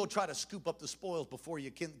 But if you go try to scoop up the spoils before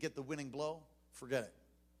you can get the winning blow, forget it.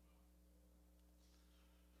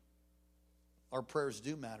 Our prayers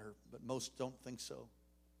do matter, but most don't think so.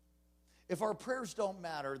 If our prayers don't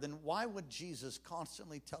matter, then why would Jesus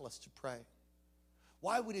constantly tell us to pray?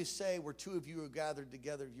 Why would he say, where two of you are gathered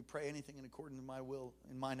together, if you pray anything in accordance to my will,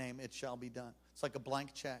 in my name, it shall be done? It's like a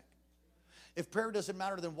blank check. If prayer doesn't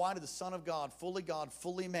matter, then why did the Son of God,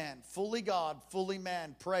 fully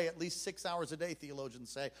man, pray at least 6 hours a day, theologians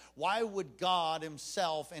say? Why would God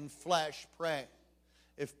himself in flesh pray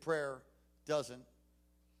if prayer doesn't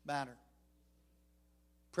matter?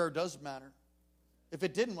 Prayer does matter. If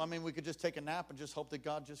it didn't, we could just take a nap and just hope that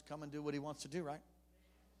God just come and do what he wants to do, right?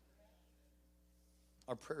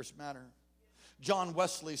 Our prayers matter. John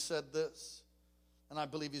Wesley said this, and I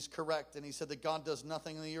believe he's correct, and he said that God does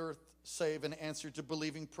nothing in the earth save an answer to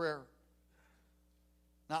believing prayer.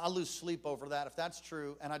 Now, I lose sleep over that. If that's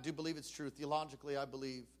true, and I do believe it's true, theologically I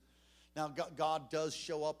believe. Now, God does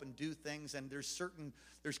show up and do things, and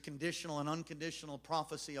there's conditional and unconditional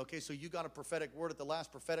prophecy. Okay, so you got a prophetic word at the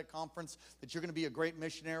last prophetic conference that you're going to be a great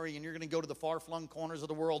missionary and you're going to go to the far-flung corners of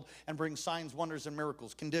the world and bring signs, wonders, and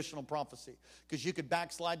miracles. Conditional prophecy. Because you could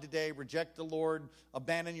backslide today, reject the Lord,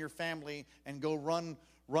 abandon your family, and go run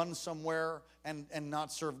somewhere and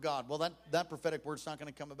not serve God. Well, that prophetic word's not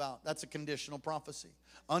going to come about. That's a conditional prophecy.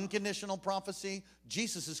 Unconditional prophecy,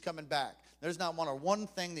 Jesus is coming back. There's not one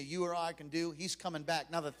thing that you or I can do. He's coming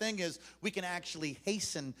back. Now, the thing is, we can actually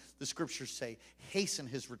hasten, the scriptures say, hasten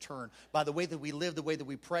his return. By the way that we live, the way that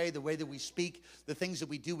we pray, the way that we speak, the things that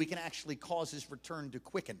we do, we can actually cause his return to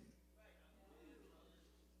quicken.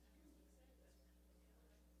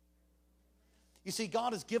 You see,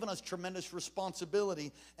 God has given us tremendous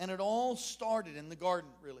responsibility, and it all started in the garden,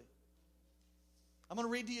 really. I'm going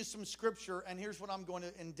to read to you some scripture, and here's what I'm going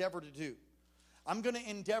to endeavor to do. I'm going to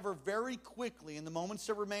endeavor very quickly in the moments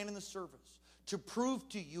that remain in the service to prove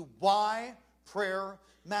to you why prayer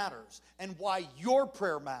matters and why your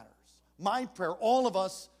prayer matters. My prayer, all of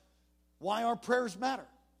us, why our prayers matter.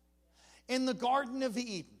 In the Garden of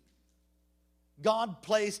Eden, God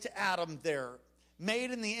placed Adam there, made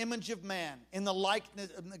in the image of man, in the likeness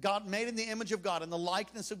God, made in the image of God, in the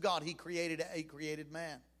likeness of God, he created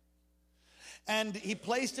man. And he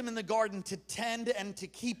placed him in the garden to tend and to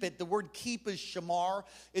keep it. The word keep is shamar.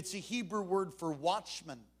 It's a Hebrew word for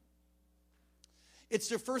watchman. It's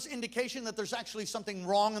the first indication that there's actually something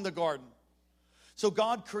wrong in the garden. So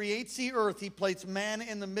God creates the earth. He placed man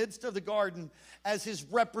in the midst of the garden as his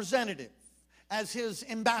representative, as his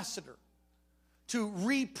ambassador, to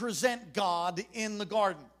represent God in the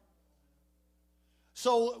garden.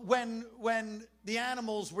 So when the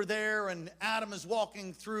animals were there and Adam is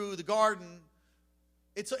walking through the garden,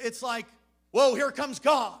 it's like, whoa, here comes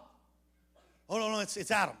God. Oh, no,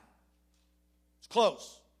 it's Adam. It's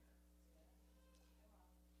close.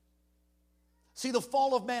 See, the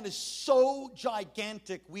fall of man is so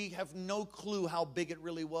gigantic, we have no clue how big it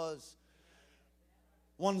really was.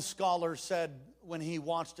 One scholar said when he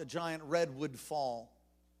watched a giant redwood fall,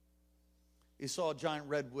 he saw a giant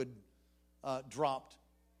redwood dropped.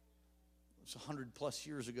 It was 100 plus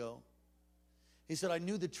years ago. He said, I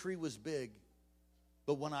knew the tree was big,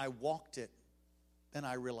 but when I walked it, then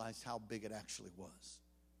I realized how big it actually was.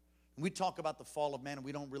 And we talk about the fall of man, and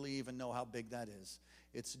we don't really even know how big that is.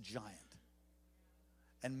 It's giant.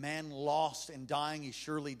 And man lost and dying, he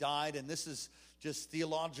surely died. And this is just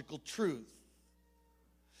theological truth.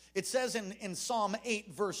 It says in Psalm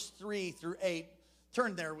 8, verse 3 through 8,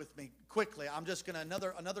 turn there with me quickly. I'm just going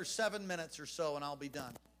to, another 7 minutes or so, and I'll be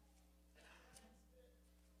done.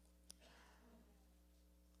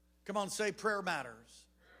 Come on, say prayer matters.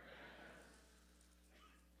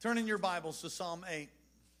 Turn in your Bibles to Psalm 8.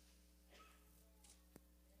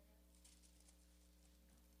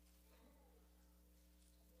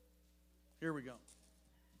 Here we go.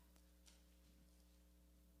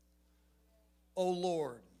 O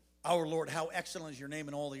Lord, our Lord, how excellent is your name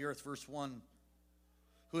in all the earth. Verse 1.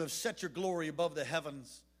 Who have set your glory above the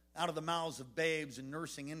heavens. Out of the mouths of babes and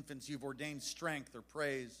nursing infants you've ordained strength or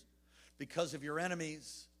praise because of your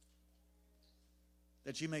enemies,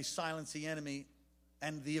 that you may silence the enemy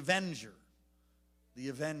and the avenger. The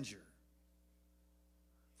avenger.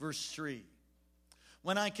 Verse 3.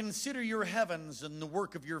 When I consider your heavens and the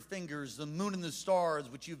work of your fingers, the moon and the stars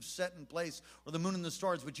which you've set in place, or the moon and the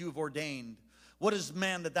stars which you have ordained, what is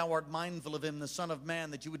man that thou art mindful of him, the son of man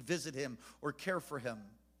that you would visit him or care for him?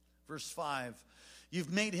 Verse 5,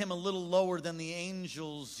 you've made him a little lower than the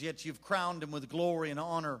angels, yet you've crowned him with glory and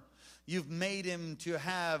honor. You've made him to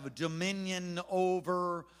have dominion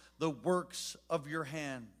over the works of your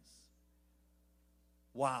hands.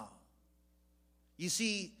 Wow. You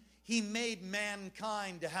see, he made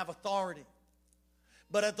mankind to have authority.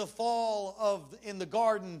 But at the fall in the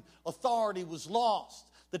garden, authority was lost.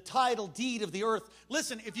 The title deed of the earth.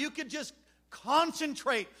 Listen, if you could just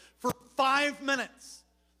concentrate for 5 minutes,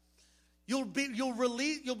 you'll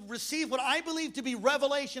receive what I believe to be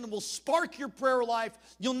revelation and will spark your prayer life.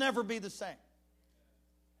 You'll never be the same.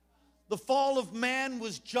 The fall of man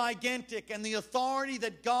was gigantic, and the authority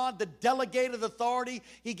that God, the delegated authority,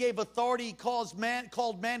 he gave authority, he called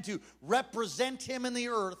man to represent him in the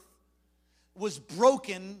earth, was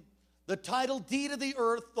broken. The title deed of the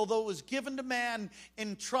earth, although it was given to man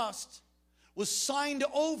in trust, was signed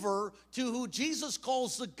over to who Jesus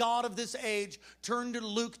calls the God of this age. Turn to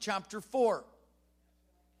Luke chapter 4.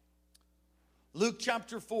 Luke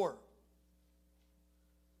chapter 4.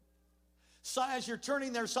 So as you're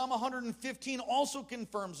turning there, Psalm 115 also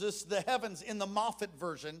confirms this. The heavens in the Moffat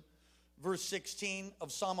version, verse 16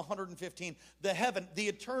 of Psalm 115. The heaven, the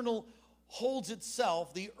eternal holds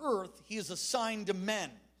itself. The earth, he is assigned to men.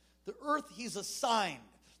 The earth, he's assigned.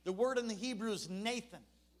 The word in the Hebrew is Nathan.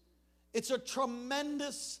 It's a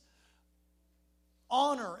tremendous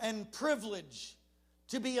honor and privilege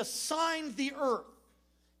to be assigned the earth.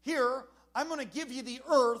 Here, I'm going to give you the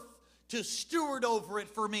earth to steward over it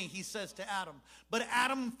for me, he says to Adam. But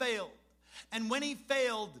Adam failed. And when he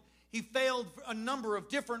failed a number of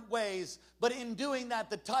different ways. But in doing that,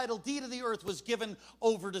 the title deed of the earth was given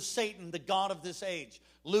over to Satan, the god of this age.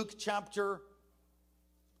 Luke chapter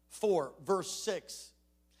 4, verse 6.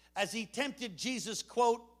 As he tempted Jesus,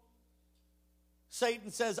 quote,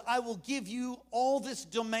 Satan says, I will give you all this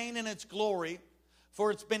domain and its glory,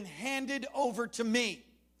 for it's been handed over to me,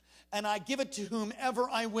 and I give it to whomever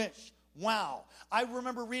I wish. Wow. I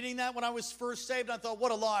remember reading that when I was first saved, and I thought,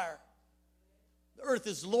 what a liar. The earth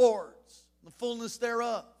is Lord's, the fullness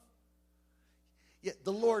thereof. Yet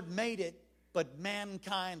the Lord made it, but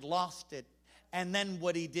mankind lost it. And then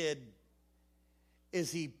what he did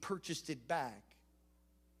is he purchased it back.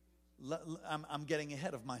 I'm getting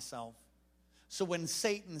ahead of myself. So when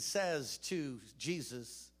Satan says to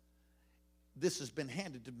Jesus, this has been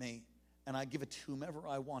handed to me, and I give it to whomever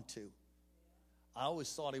I want to. I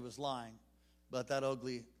always thought he was lying, but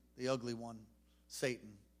the ugly one, Satan,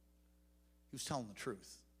 he was telling the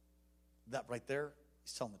truth. That right there,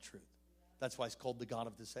 he's telling the truth. That's why he's called the God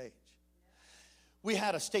of this age. We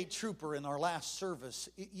had a state trooper in our last service.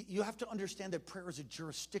 You have to understand that prayer is a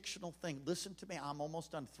jurisdictional thing. Listen to me. I'm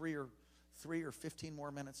almost done. 3 or 15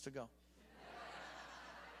 more minutes to go.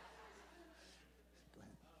 Go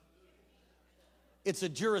ahead. It's a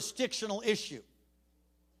jurisdictional issue.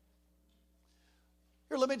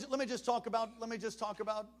 Here, let me just talk about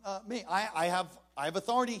me. I have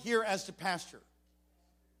authority here as the pastor.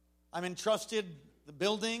 I'm entrusted the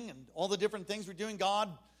building and all the different things we're doing. God,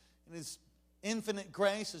 in His infinite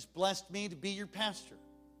grace, has blessed me to be your pastor.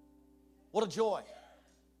 What a joy.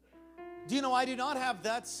 Do you know I do not have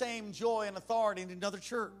that same joy and authority in another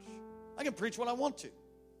church? I can preach what I want to.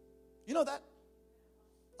 You know that?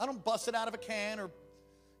 I don't bust it out of a can or,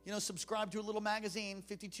 subscribe to a little magazine,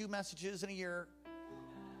 52 messages in a year.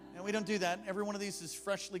 And we don't do that. Every one of these is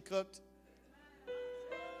freshly cooked.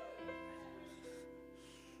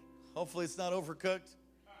 Hopefully it's not overcooked.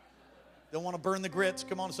 Don't want to burn the grits.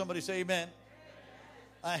 Come on, somebody say amen.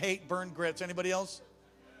 I hate burned grits. Anybody else?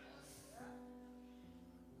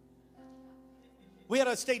 We had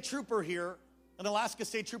a state trooper here, an Alaska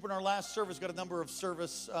state trooper in our last service. Got a number of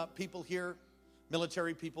service people here,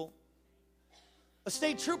 military people. A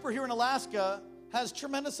state trooper here in Alaska has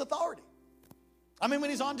tremendous authority. I mean, when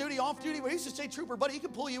he's on duty, off duty, he's a state trooper, buddy. He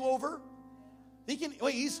can pull you over.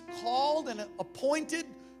 He's called and appointed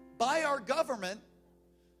by our government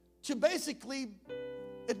to basically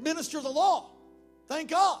administer the law.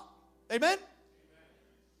 Thank God. Amen?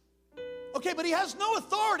 Okay, but he has no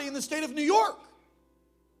authority in the state of New York.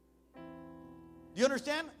 Do you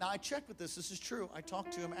understand? Now, I checked with this. This is true. I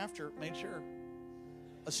talked to him after, made sure.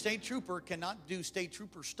 A state trooper cannot do state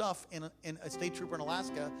trooper stuff in a state trooper in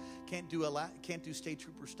Alaska can't do state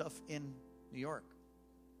trooper stuff in New York,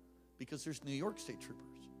 because there's New York state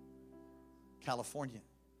troopers, California,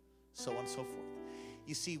 so on and so forth.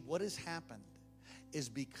 You see, what has happened is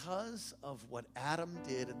because of what Adam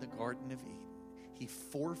did in the Garden of Eden, he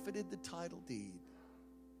forfeited the title deed.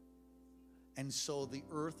 And so the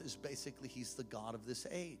earth is basically, he's the God of this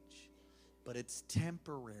age. But it's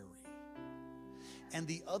temporary. And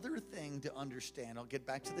the other thing to understand, I'll get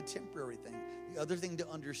back to the temporary thing. The other thing to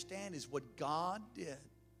understand is what God did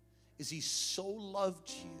is He so loved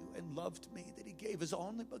you and loved me that He gave His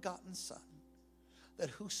only begotten Son, that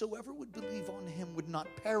whosoever would believe on Him would not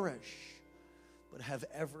perish, but have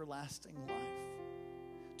everlasting life.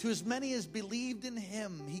 To as many as believed in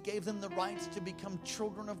Him, He gave them the rights to become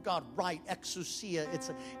children of God. Right, exousia,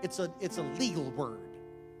 it's a legal word.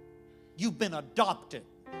 You've been adopted.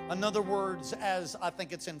 In other words, as I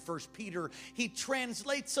think it's in 1 Peter, He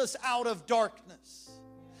translates us out of darkness.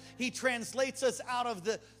 He translates us out of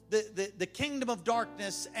the kingdom of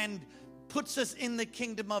darkness and puts us in the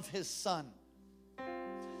kingdom of His Son.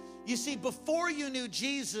 You see, before you knew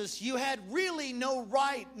Jesus, you had really no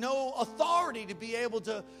right, no authority to be able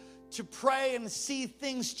to pray and see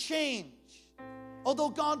things change. Although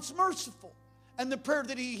God's merciful, and the prayer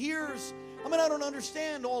that He hears, I don't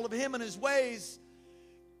understand all of Him and His ways,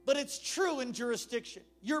 but it's true in jurisdiction.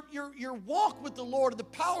 Your walk with the Lord, the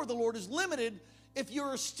power of the Lord is limited if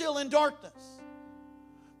you're still in darkness.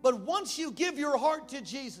 But once you give your heart to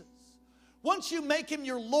Jesus, once you make Him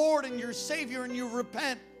your Lord and your Savior and you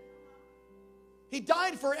repent, He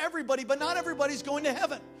died for everybody, but not everybody's going to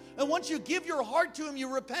heaven. And once you give your heart to Him,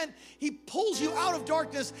 you repent, He pulls you out of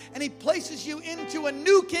darkness and He places you into a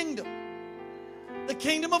new kingdom, the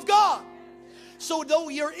kingdom of God. So though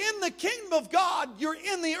you're in the kingdom of God, you're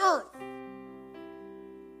in the earth.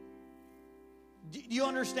 Do you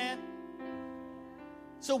understand?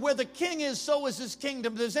 So where the king is, so is His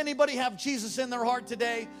kingdom. Does anybody have Jesus in their heart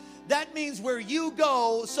today? That means where you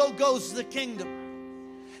go, so goes the kingdom.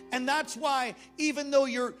 And that's why even though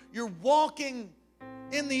you're walking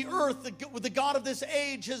in the earth, the God of this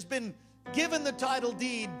age has been given the title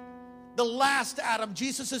deed, the last Adam.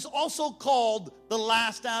 Jesus is also called the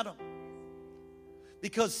last Adam,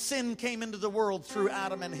 because sin came into the world through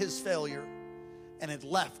Adam and his failure, and it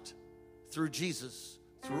left through Jesus,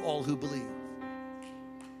 through all who believe.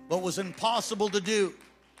 What was impossible to do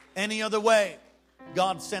any other way,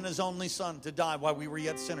 God sent His only Son to die while we were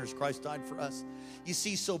yet sinners. Christ died for us. You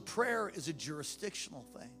see, so prayer is a jurisdictional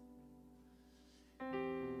thing.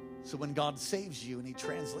 So when God saves you and He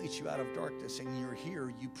translates you out of darkness and you're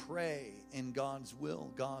here, you pray in God's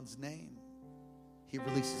will, God's name. He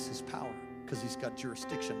releases His power because He's got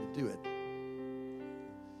jurisdiction to do it.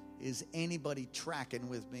 Is anybody tracking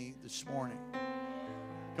with me this morning?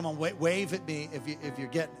 Come on, wave at me if you're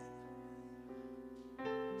getting it.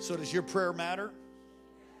 So does your prayer matter?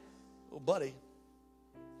 Oh, buddy.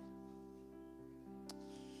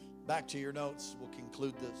 Back to your notes. We'll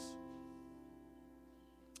conclude this.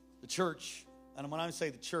 The church And when I say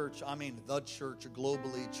the church, I mean the church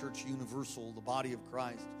globally, church universal, the body of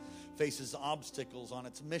Christ, faces obstacles on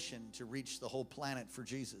its mission to reach the whole planet for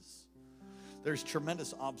Jesus. There's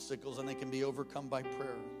tremendous obstacles, and they can be overcome by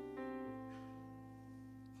prayer.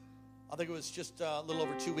 I think it was just a little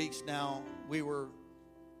over 2 weeks now, we were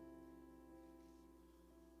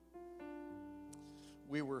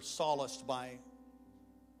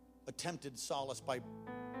attempted solace by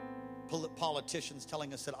politicians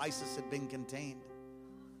telling us that ISIS had been contained.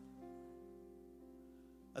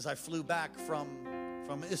 As I flew back from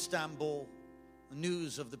Istanbul, the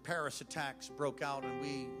news of the Paris attacks broke out, and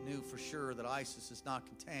we knew for sure that ISIS is not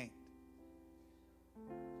contained.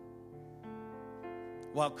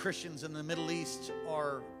 While Christians in the Middle East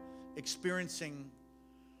are experiencing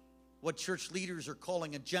what church leaders are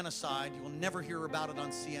calling a genocide, you will never hear about it on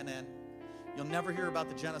CNN. You'll never hear about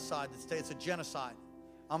the genocide. It's a genocide.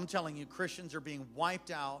 I'm telling you, Christians are being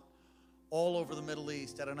wiped out all over the Middle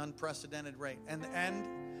East at an unprecedented rate.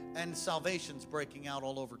 And salvation's breaking out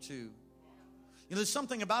all over too. You know, there's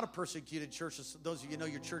something about a persecuted church. Those of you know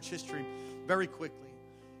your church history very quickly.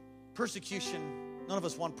 Persecution, none of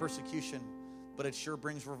us want persecution, but it sure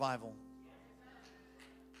brings revival.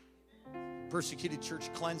 Persecuted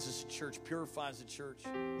church cleanses the church, purifies the church.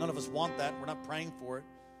 None of us want that. We're not praying for it.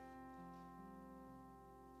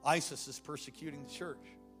 ISIS is persecuting the church.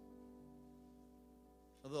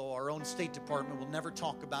 Although our own State Department will never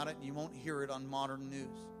talk about it, and you won't hear it on modern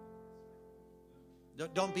news.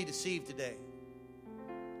 Don't be deceived today.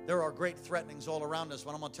 There are great threatenings all around us,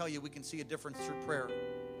 but I'm going to tell you, we can see a difference through prayer.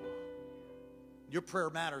 Your prayer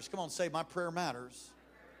matters. Come on, say, my prayer matters.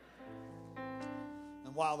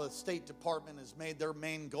 And while the State Department has made their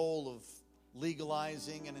main goal of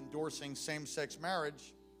legalizing and endorsing same-sex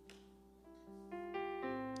marriage,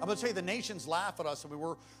 I'm going to tell you, the nations laugh at us, and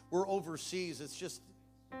we're overseas. It's just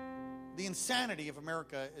the insanity of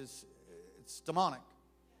America it's demonic.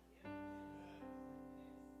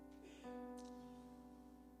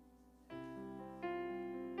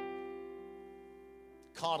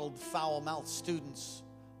 Coddled, foul-mouthed students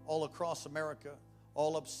all across America,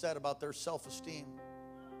 all upset about their self-esteem.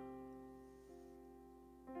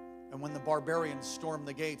 And when the barbarians storm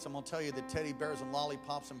the gates, I'm going to tell you that teddy bears and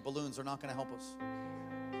lollipops and balloons are not going to help us.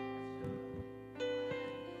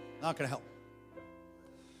 Not going to help.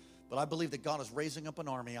 But I believe that God is raising up an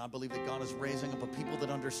army. I believe that God is raising up a people that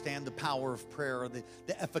understand the power of prayer, the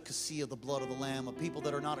efficacy of the blood of the Lamb, a people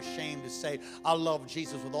that are not ashamed to say, I love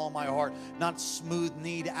Jesus with all my heart. Not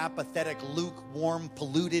smooth-kneed, apathetic, lukewarm,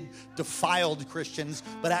 polluted, defiled Christians,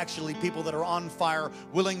 but actually people that are on fire,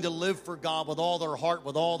 willing to live for God with all their heart,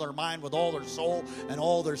 with all their mind, with all their soul, and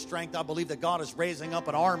all their strength. I believe that God is raising up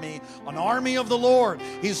an army of the Lord.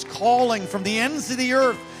 He's calling from the ends of the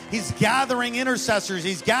earth. He's gathering intercessors.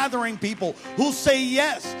 He's gathering people who'll say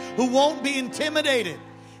yes, who won't be intimidated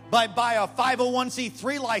by a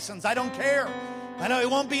 501c3 license. I don't care. I know he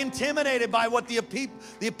won't be intimidated by what the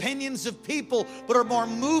opinions of people, but are more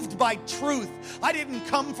moved by truth. I didn't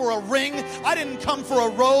come for a ring. I didn't come for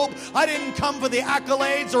a robe. I didn't come for the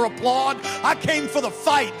accolades or applaud. I came for the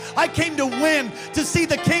fight. I came to win, to see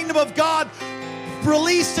the kingdom of God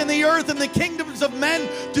released in the earth and the kingdoms of men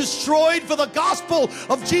destroyed, for the gospel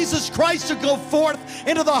of Jesus Christ to go forth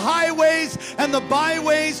into the highways and the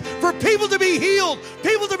byways, for people to be healed,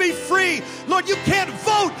 people to be free. Lord, you can't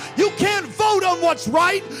vote. You can't vote on what's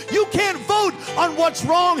right. You can't vote on what's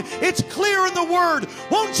wrong. It's clear in the word.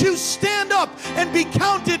 Won't you stand up and be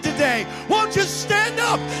counted today? Won't you stand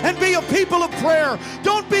up and be a people of prayer?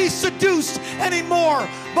 Don't be seduced anymore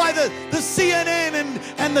by the CNN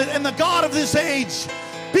and the God of this age.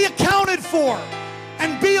 Be accounted for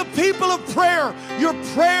and be a people of prayer. Your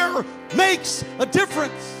prayer makes a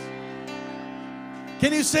difference.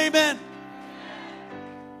 Can you say amen?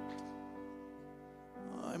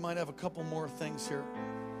 I might have a couple more things here.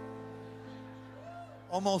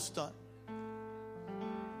 Almost done.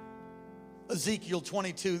 Ezekiel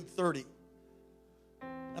 22:30.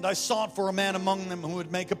 And I sought for a man among them who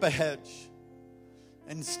would make up a hedge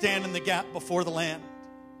and stand in the gap before the land.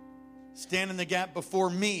 Stand in the gap before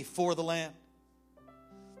me for the land,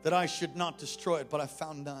 that I should not destroy it, but I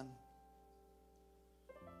found none.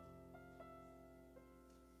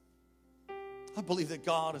 I believe that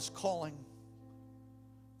God is calling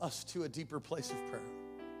us to a deeper place of prayer.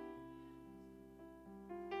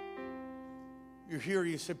 You're here,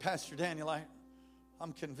 you say, Pastor Daniel,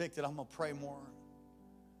 I'm convicted, I'm going to pray more.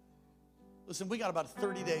 Listen, we got about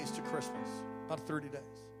 30 days to Christmas, about 30 days.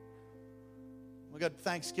 We got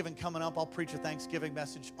Thanksgiving coming up. I'll preach a Thanksgiving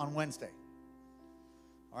message on Wednesday.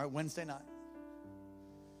 All right, Wednesday night.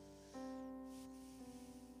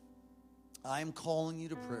 I am calling you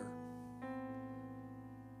to prayer.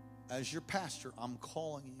 As your pastor, I'm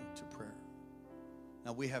calling you to prayer.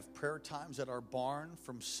 Now, we have prayer times at our barn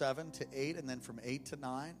from 7 to 8 and then from 8 to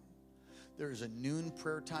 9. There's a noon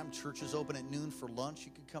prayer time. Church is open at noon for lunch.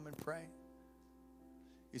 You can come and pray.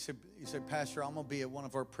 You said, Pastor, I'm going to be at one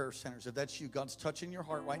of our prayer centers. If that's you, God's touching your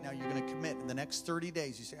heart right now. You're going to commit in the next 30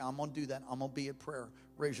 days. You say, I'm going to do that. I'm going to be at prayer.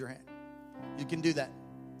 Raise your hand. You can do that.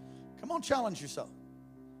 Come on, challenge yourself.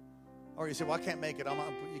 Or you say, well, I can't make it.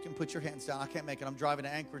 You can put your hands down. I can't make it. I'm driving to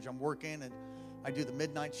Anchorage. I'm working, and I do the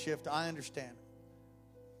midnight shift. I understand.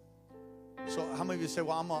 So how many of you say,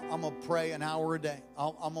 well, I'm going to pray an hour a day.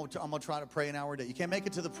 I'm going to try to pray an hour a day. You can't make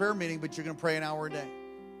it to the prayer meeting, but you're going to pray an hour a day.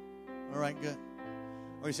 All right, good.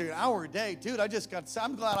 Or you say, an hour a day? Dude,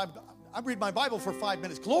 I'm glad I read my Bible for 5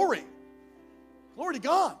 minutes. Glory. Glory to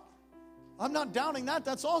God. I'm not downing that.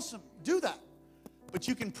 That's awesome. Do that. But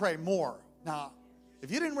you can pray more. Now,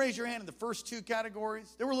 if you didn't raise your hand in the first two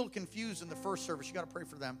categories, they were a little confused in the first service. You got to pray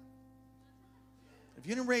for them. If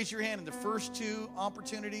you didn't raise your hand in the first two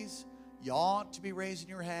opportunities, you ought to be raising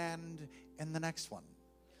your hand in the next one.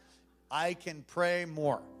 I can pray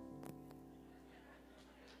more.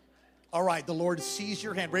 All right, the Lord sees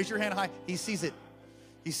your hand. Raise your hand high. He sees it.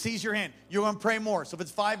 He sees your hand. You're going to pray more. So if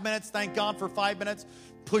it's 5 minutes, thank God for 5 minutes.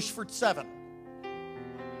 Push for 7.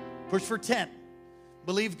 Push for 10.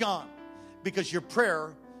 Believe God. Because your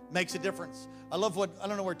prayer makes a difference. I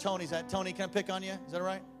don't know where Tony's at. Tony, can I pick on you? Is that all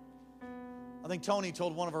right? I think Tony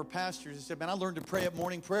told one of our pastors, he said, man, I learned to pray at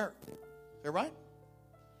morning prayer. Is that right?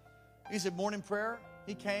 He said, morning prayer.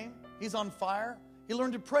 He came. He's on fire. He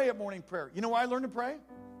learned to pray at morning prayer. You know why I learned to pray?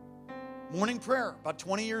 Morning prayer, about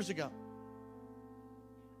 20 years ago.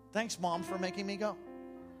 Thanks, Mom, for making me go.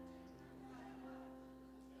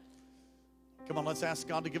 Come on, let's ask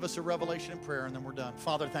God to give us a revelation in prayer, and then we're done.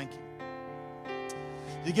 Father, thank you.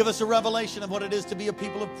 You give us a revelation of what it is to be a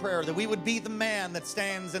people of prayer, that we would be the man that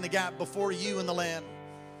stands in the gap before you in the land,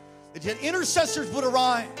 that yet intercessors would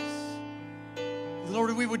arise.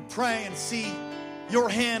 Lord, we would pray and see your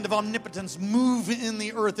hand of omnipotence move in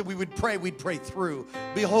the earth, that we'd pray through.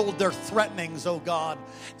 Behold their threatenings, O God,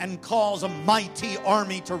 and cause a mighty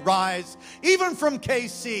army to rise. Even from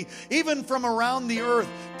KC, even from around the earth,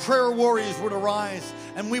 prayer warriors would arise,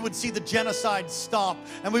 and we would see the genocide stop,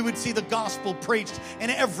 and we would see the gospel preached in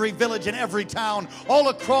every village, in every town, all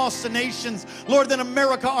across the nations. Lord, that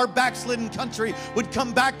America, our backslidden country, would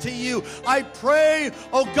come back to you. I pray,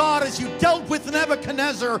 oh God, as you dealt with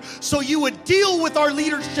Nebuchadnezzar, so you would deal with our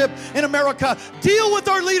leadership in America. Deal with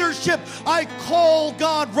our leadership. I call,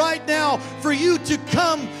 God, right now for you to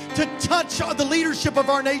come to touch the leadership of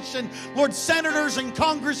our nation. Lord, senators and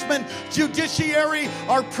congressmen, judiciary,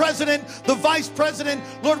 our president, the vice president.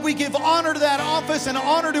 Lord, we give honor to that office and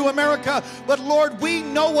honor to America. But Lord, we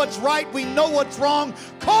know what's right. We know what's wrong.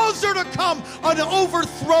 Cause there to come an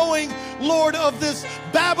overthrowing, Lord, of this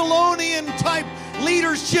Babylonian type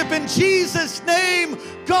leadership in Jesus' name.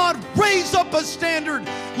 God, raise up a standard.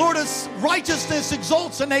 Lord, as righteousness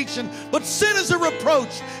exalts a nation, but sin is a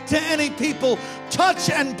reproach to any people. Touch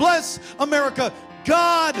and bless America.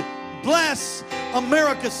 God bless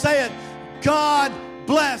America. Say it. God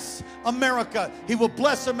bless America. He will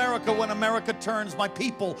bless America when America turns. My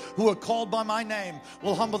people who are called by my name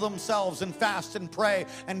will humble themselves and fast and pray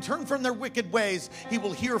and turn from their wicked ways. He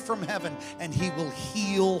will hear from heaven and he will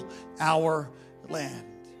heal our land.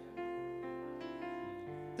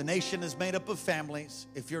 The nation is made up of families.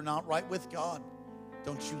 If you're not right with God,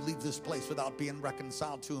 don't you leave this place without being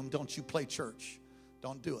reconciled to him. Don't you play church.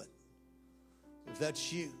 Don't do it. If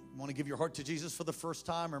that's you want to give your heart to Jesus for the first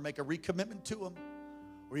time or make a recommitment to him,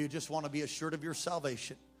 or you just want to be assured of your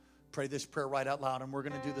salvation, pray this prayer right out loud, and we're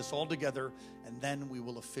going to do this all together, and then we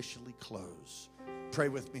will officially close. Pray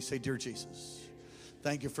with me. Say, dear Jesus,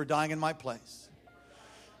 thank you for dying in my place.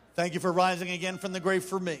 Thank you for rising again from the grave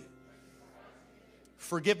for me.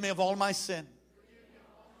 Forgive me of all my sin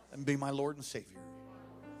and be my Lord and Savior.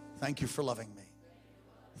 Thank you for loving me.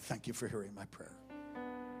 Thank you for hearing my prayer.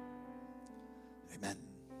 Amen.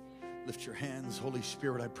 Lift your hands. Holy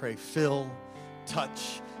Spirit, I pray, fill,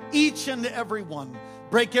 touch each and every one.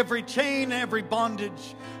 Break every chain, every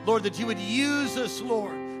bondage. Lord, that you would use us,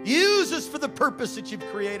 Lord. Use us for the purpose that you've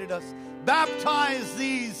created us. Baptize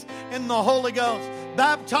these in the Holy Ghost.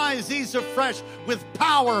 Baptize these afresh with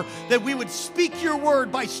power, that we would speak your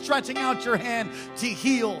word by stretching out your hand to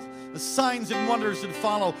heal. The signs and wonders that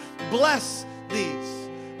follow. Bless these.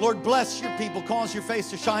 Lord, bless your people. Cause your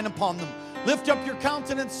face to shine upon them. Lift up your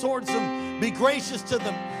countenance towards them. Be gracious to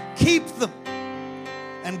them. Keep them.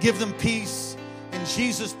 And give them peace. In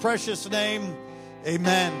Jesus' precious name,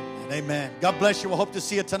 amen and amen. God bless you. We'll hope to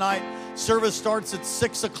see you tonight. Service starts at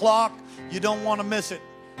 6 o'clock. You don't want to miss it.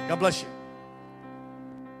 God bless you.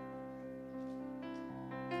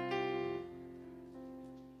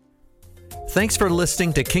 Thanks for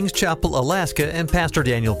listening to Kings Chapel, Alaska, and Pastor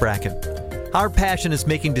Daniel Bracken. Our passion is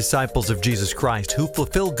making disciples of Jesus Christ who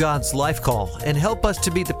fulfill God's life call and help us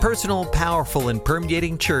to be the personal, powerful, and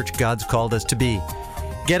permeating church God's called us to be.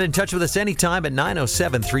 Get in touch with us anytime at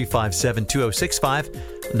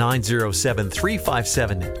 907-357-2065,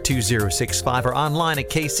 907-357-2065, or online at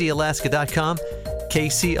kcalaska.com,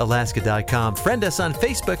 kcalaska.com. Friend us on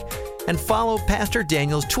Facebook and follow Pastor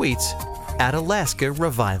Daniel's tweets at Alaska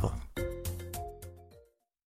Revival.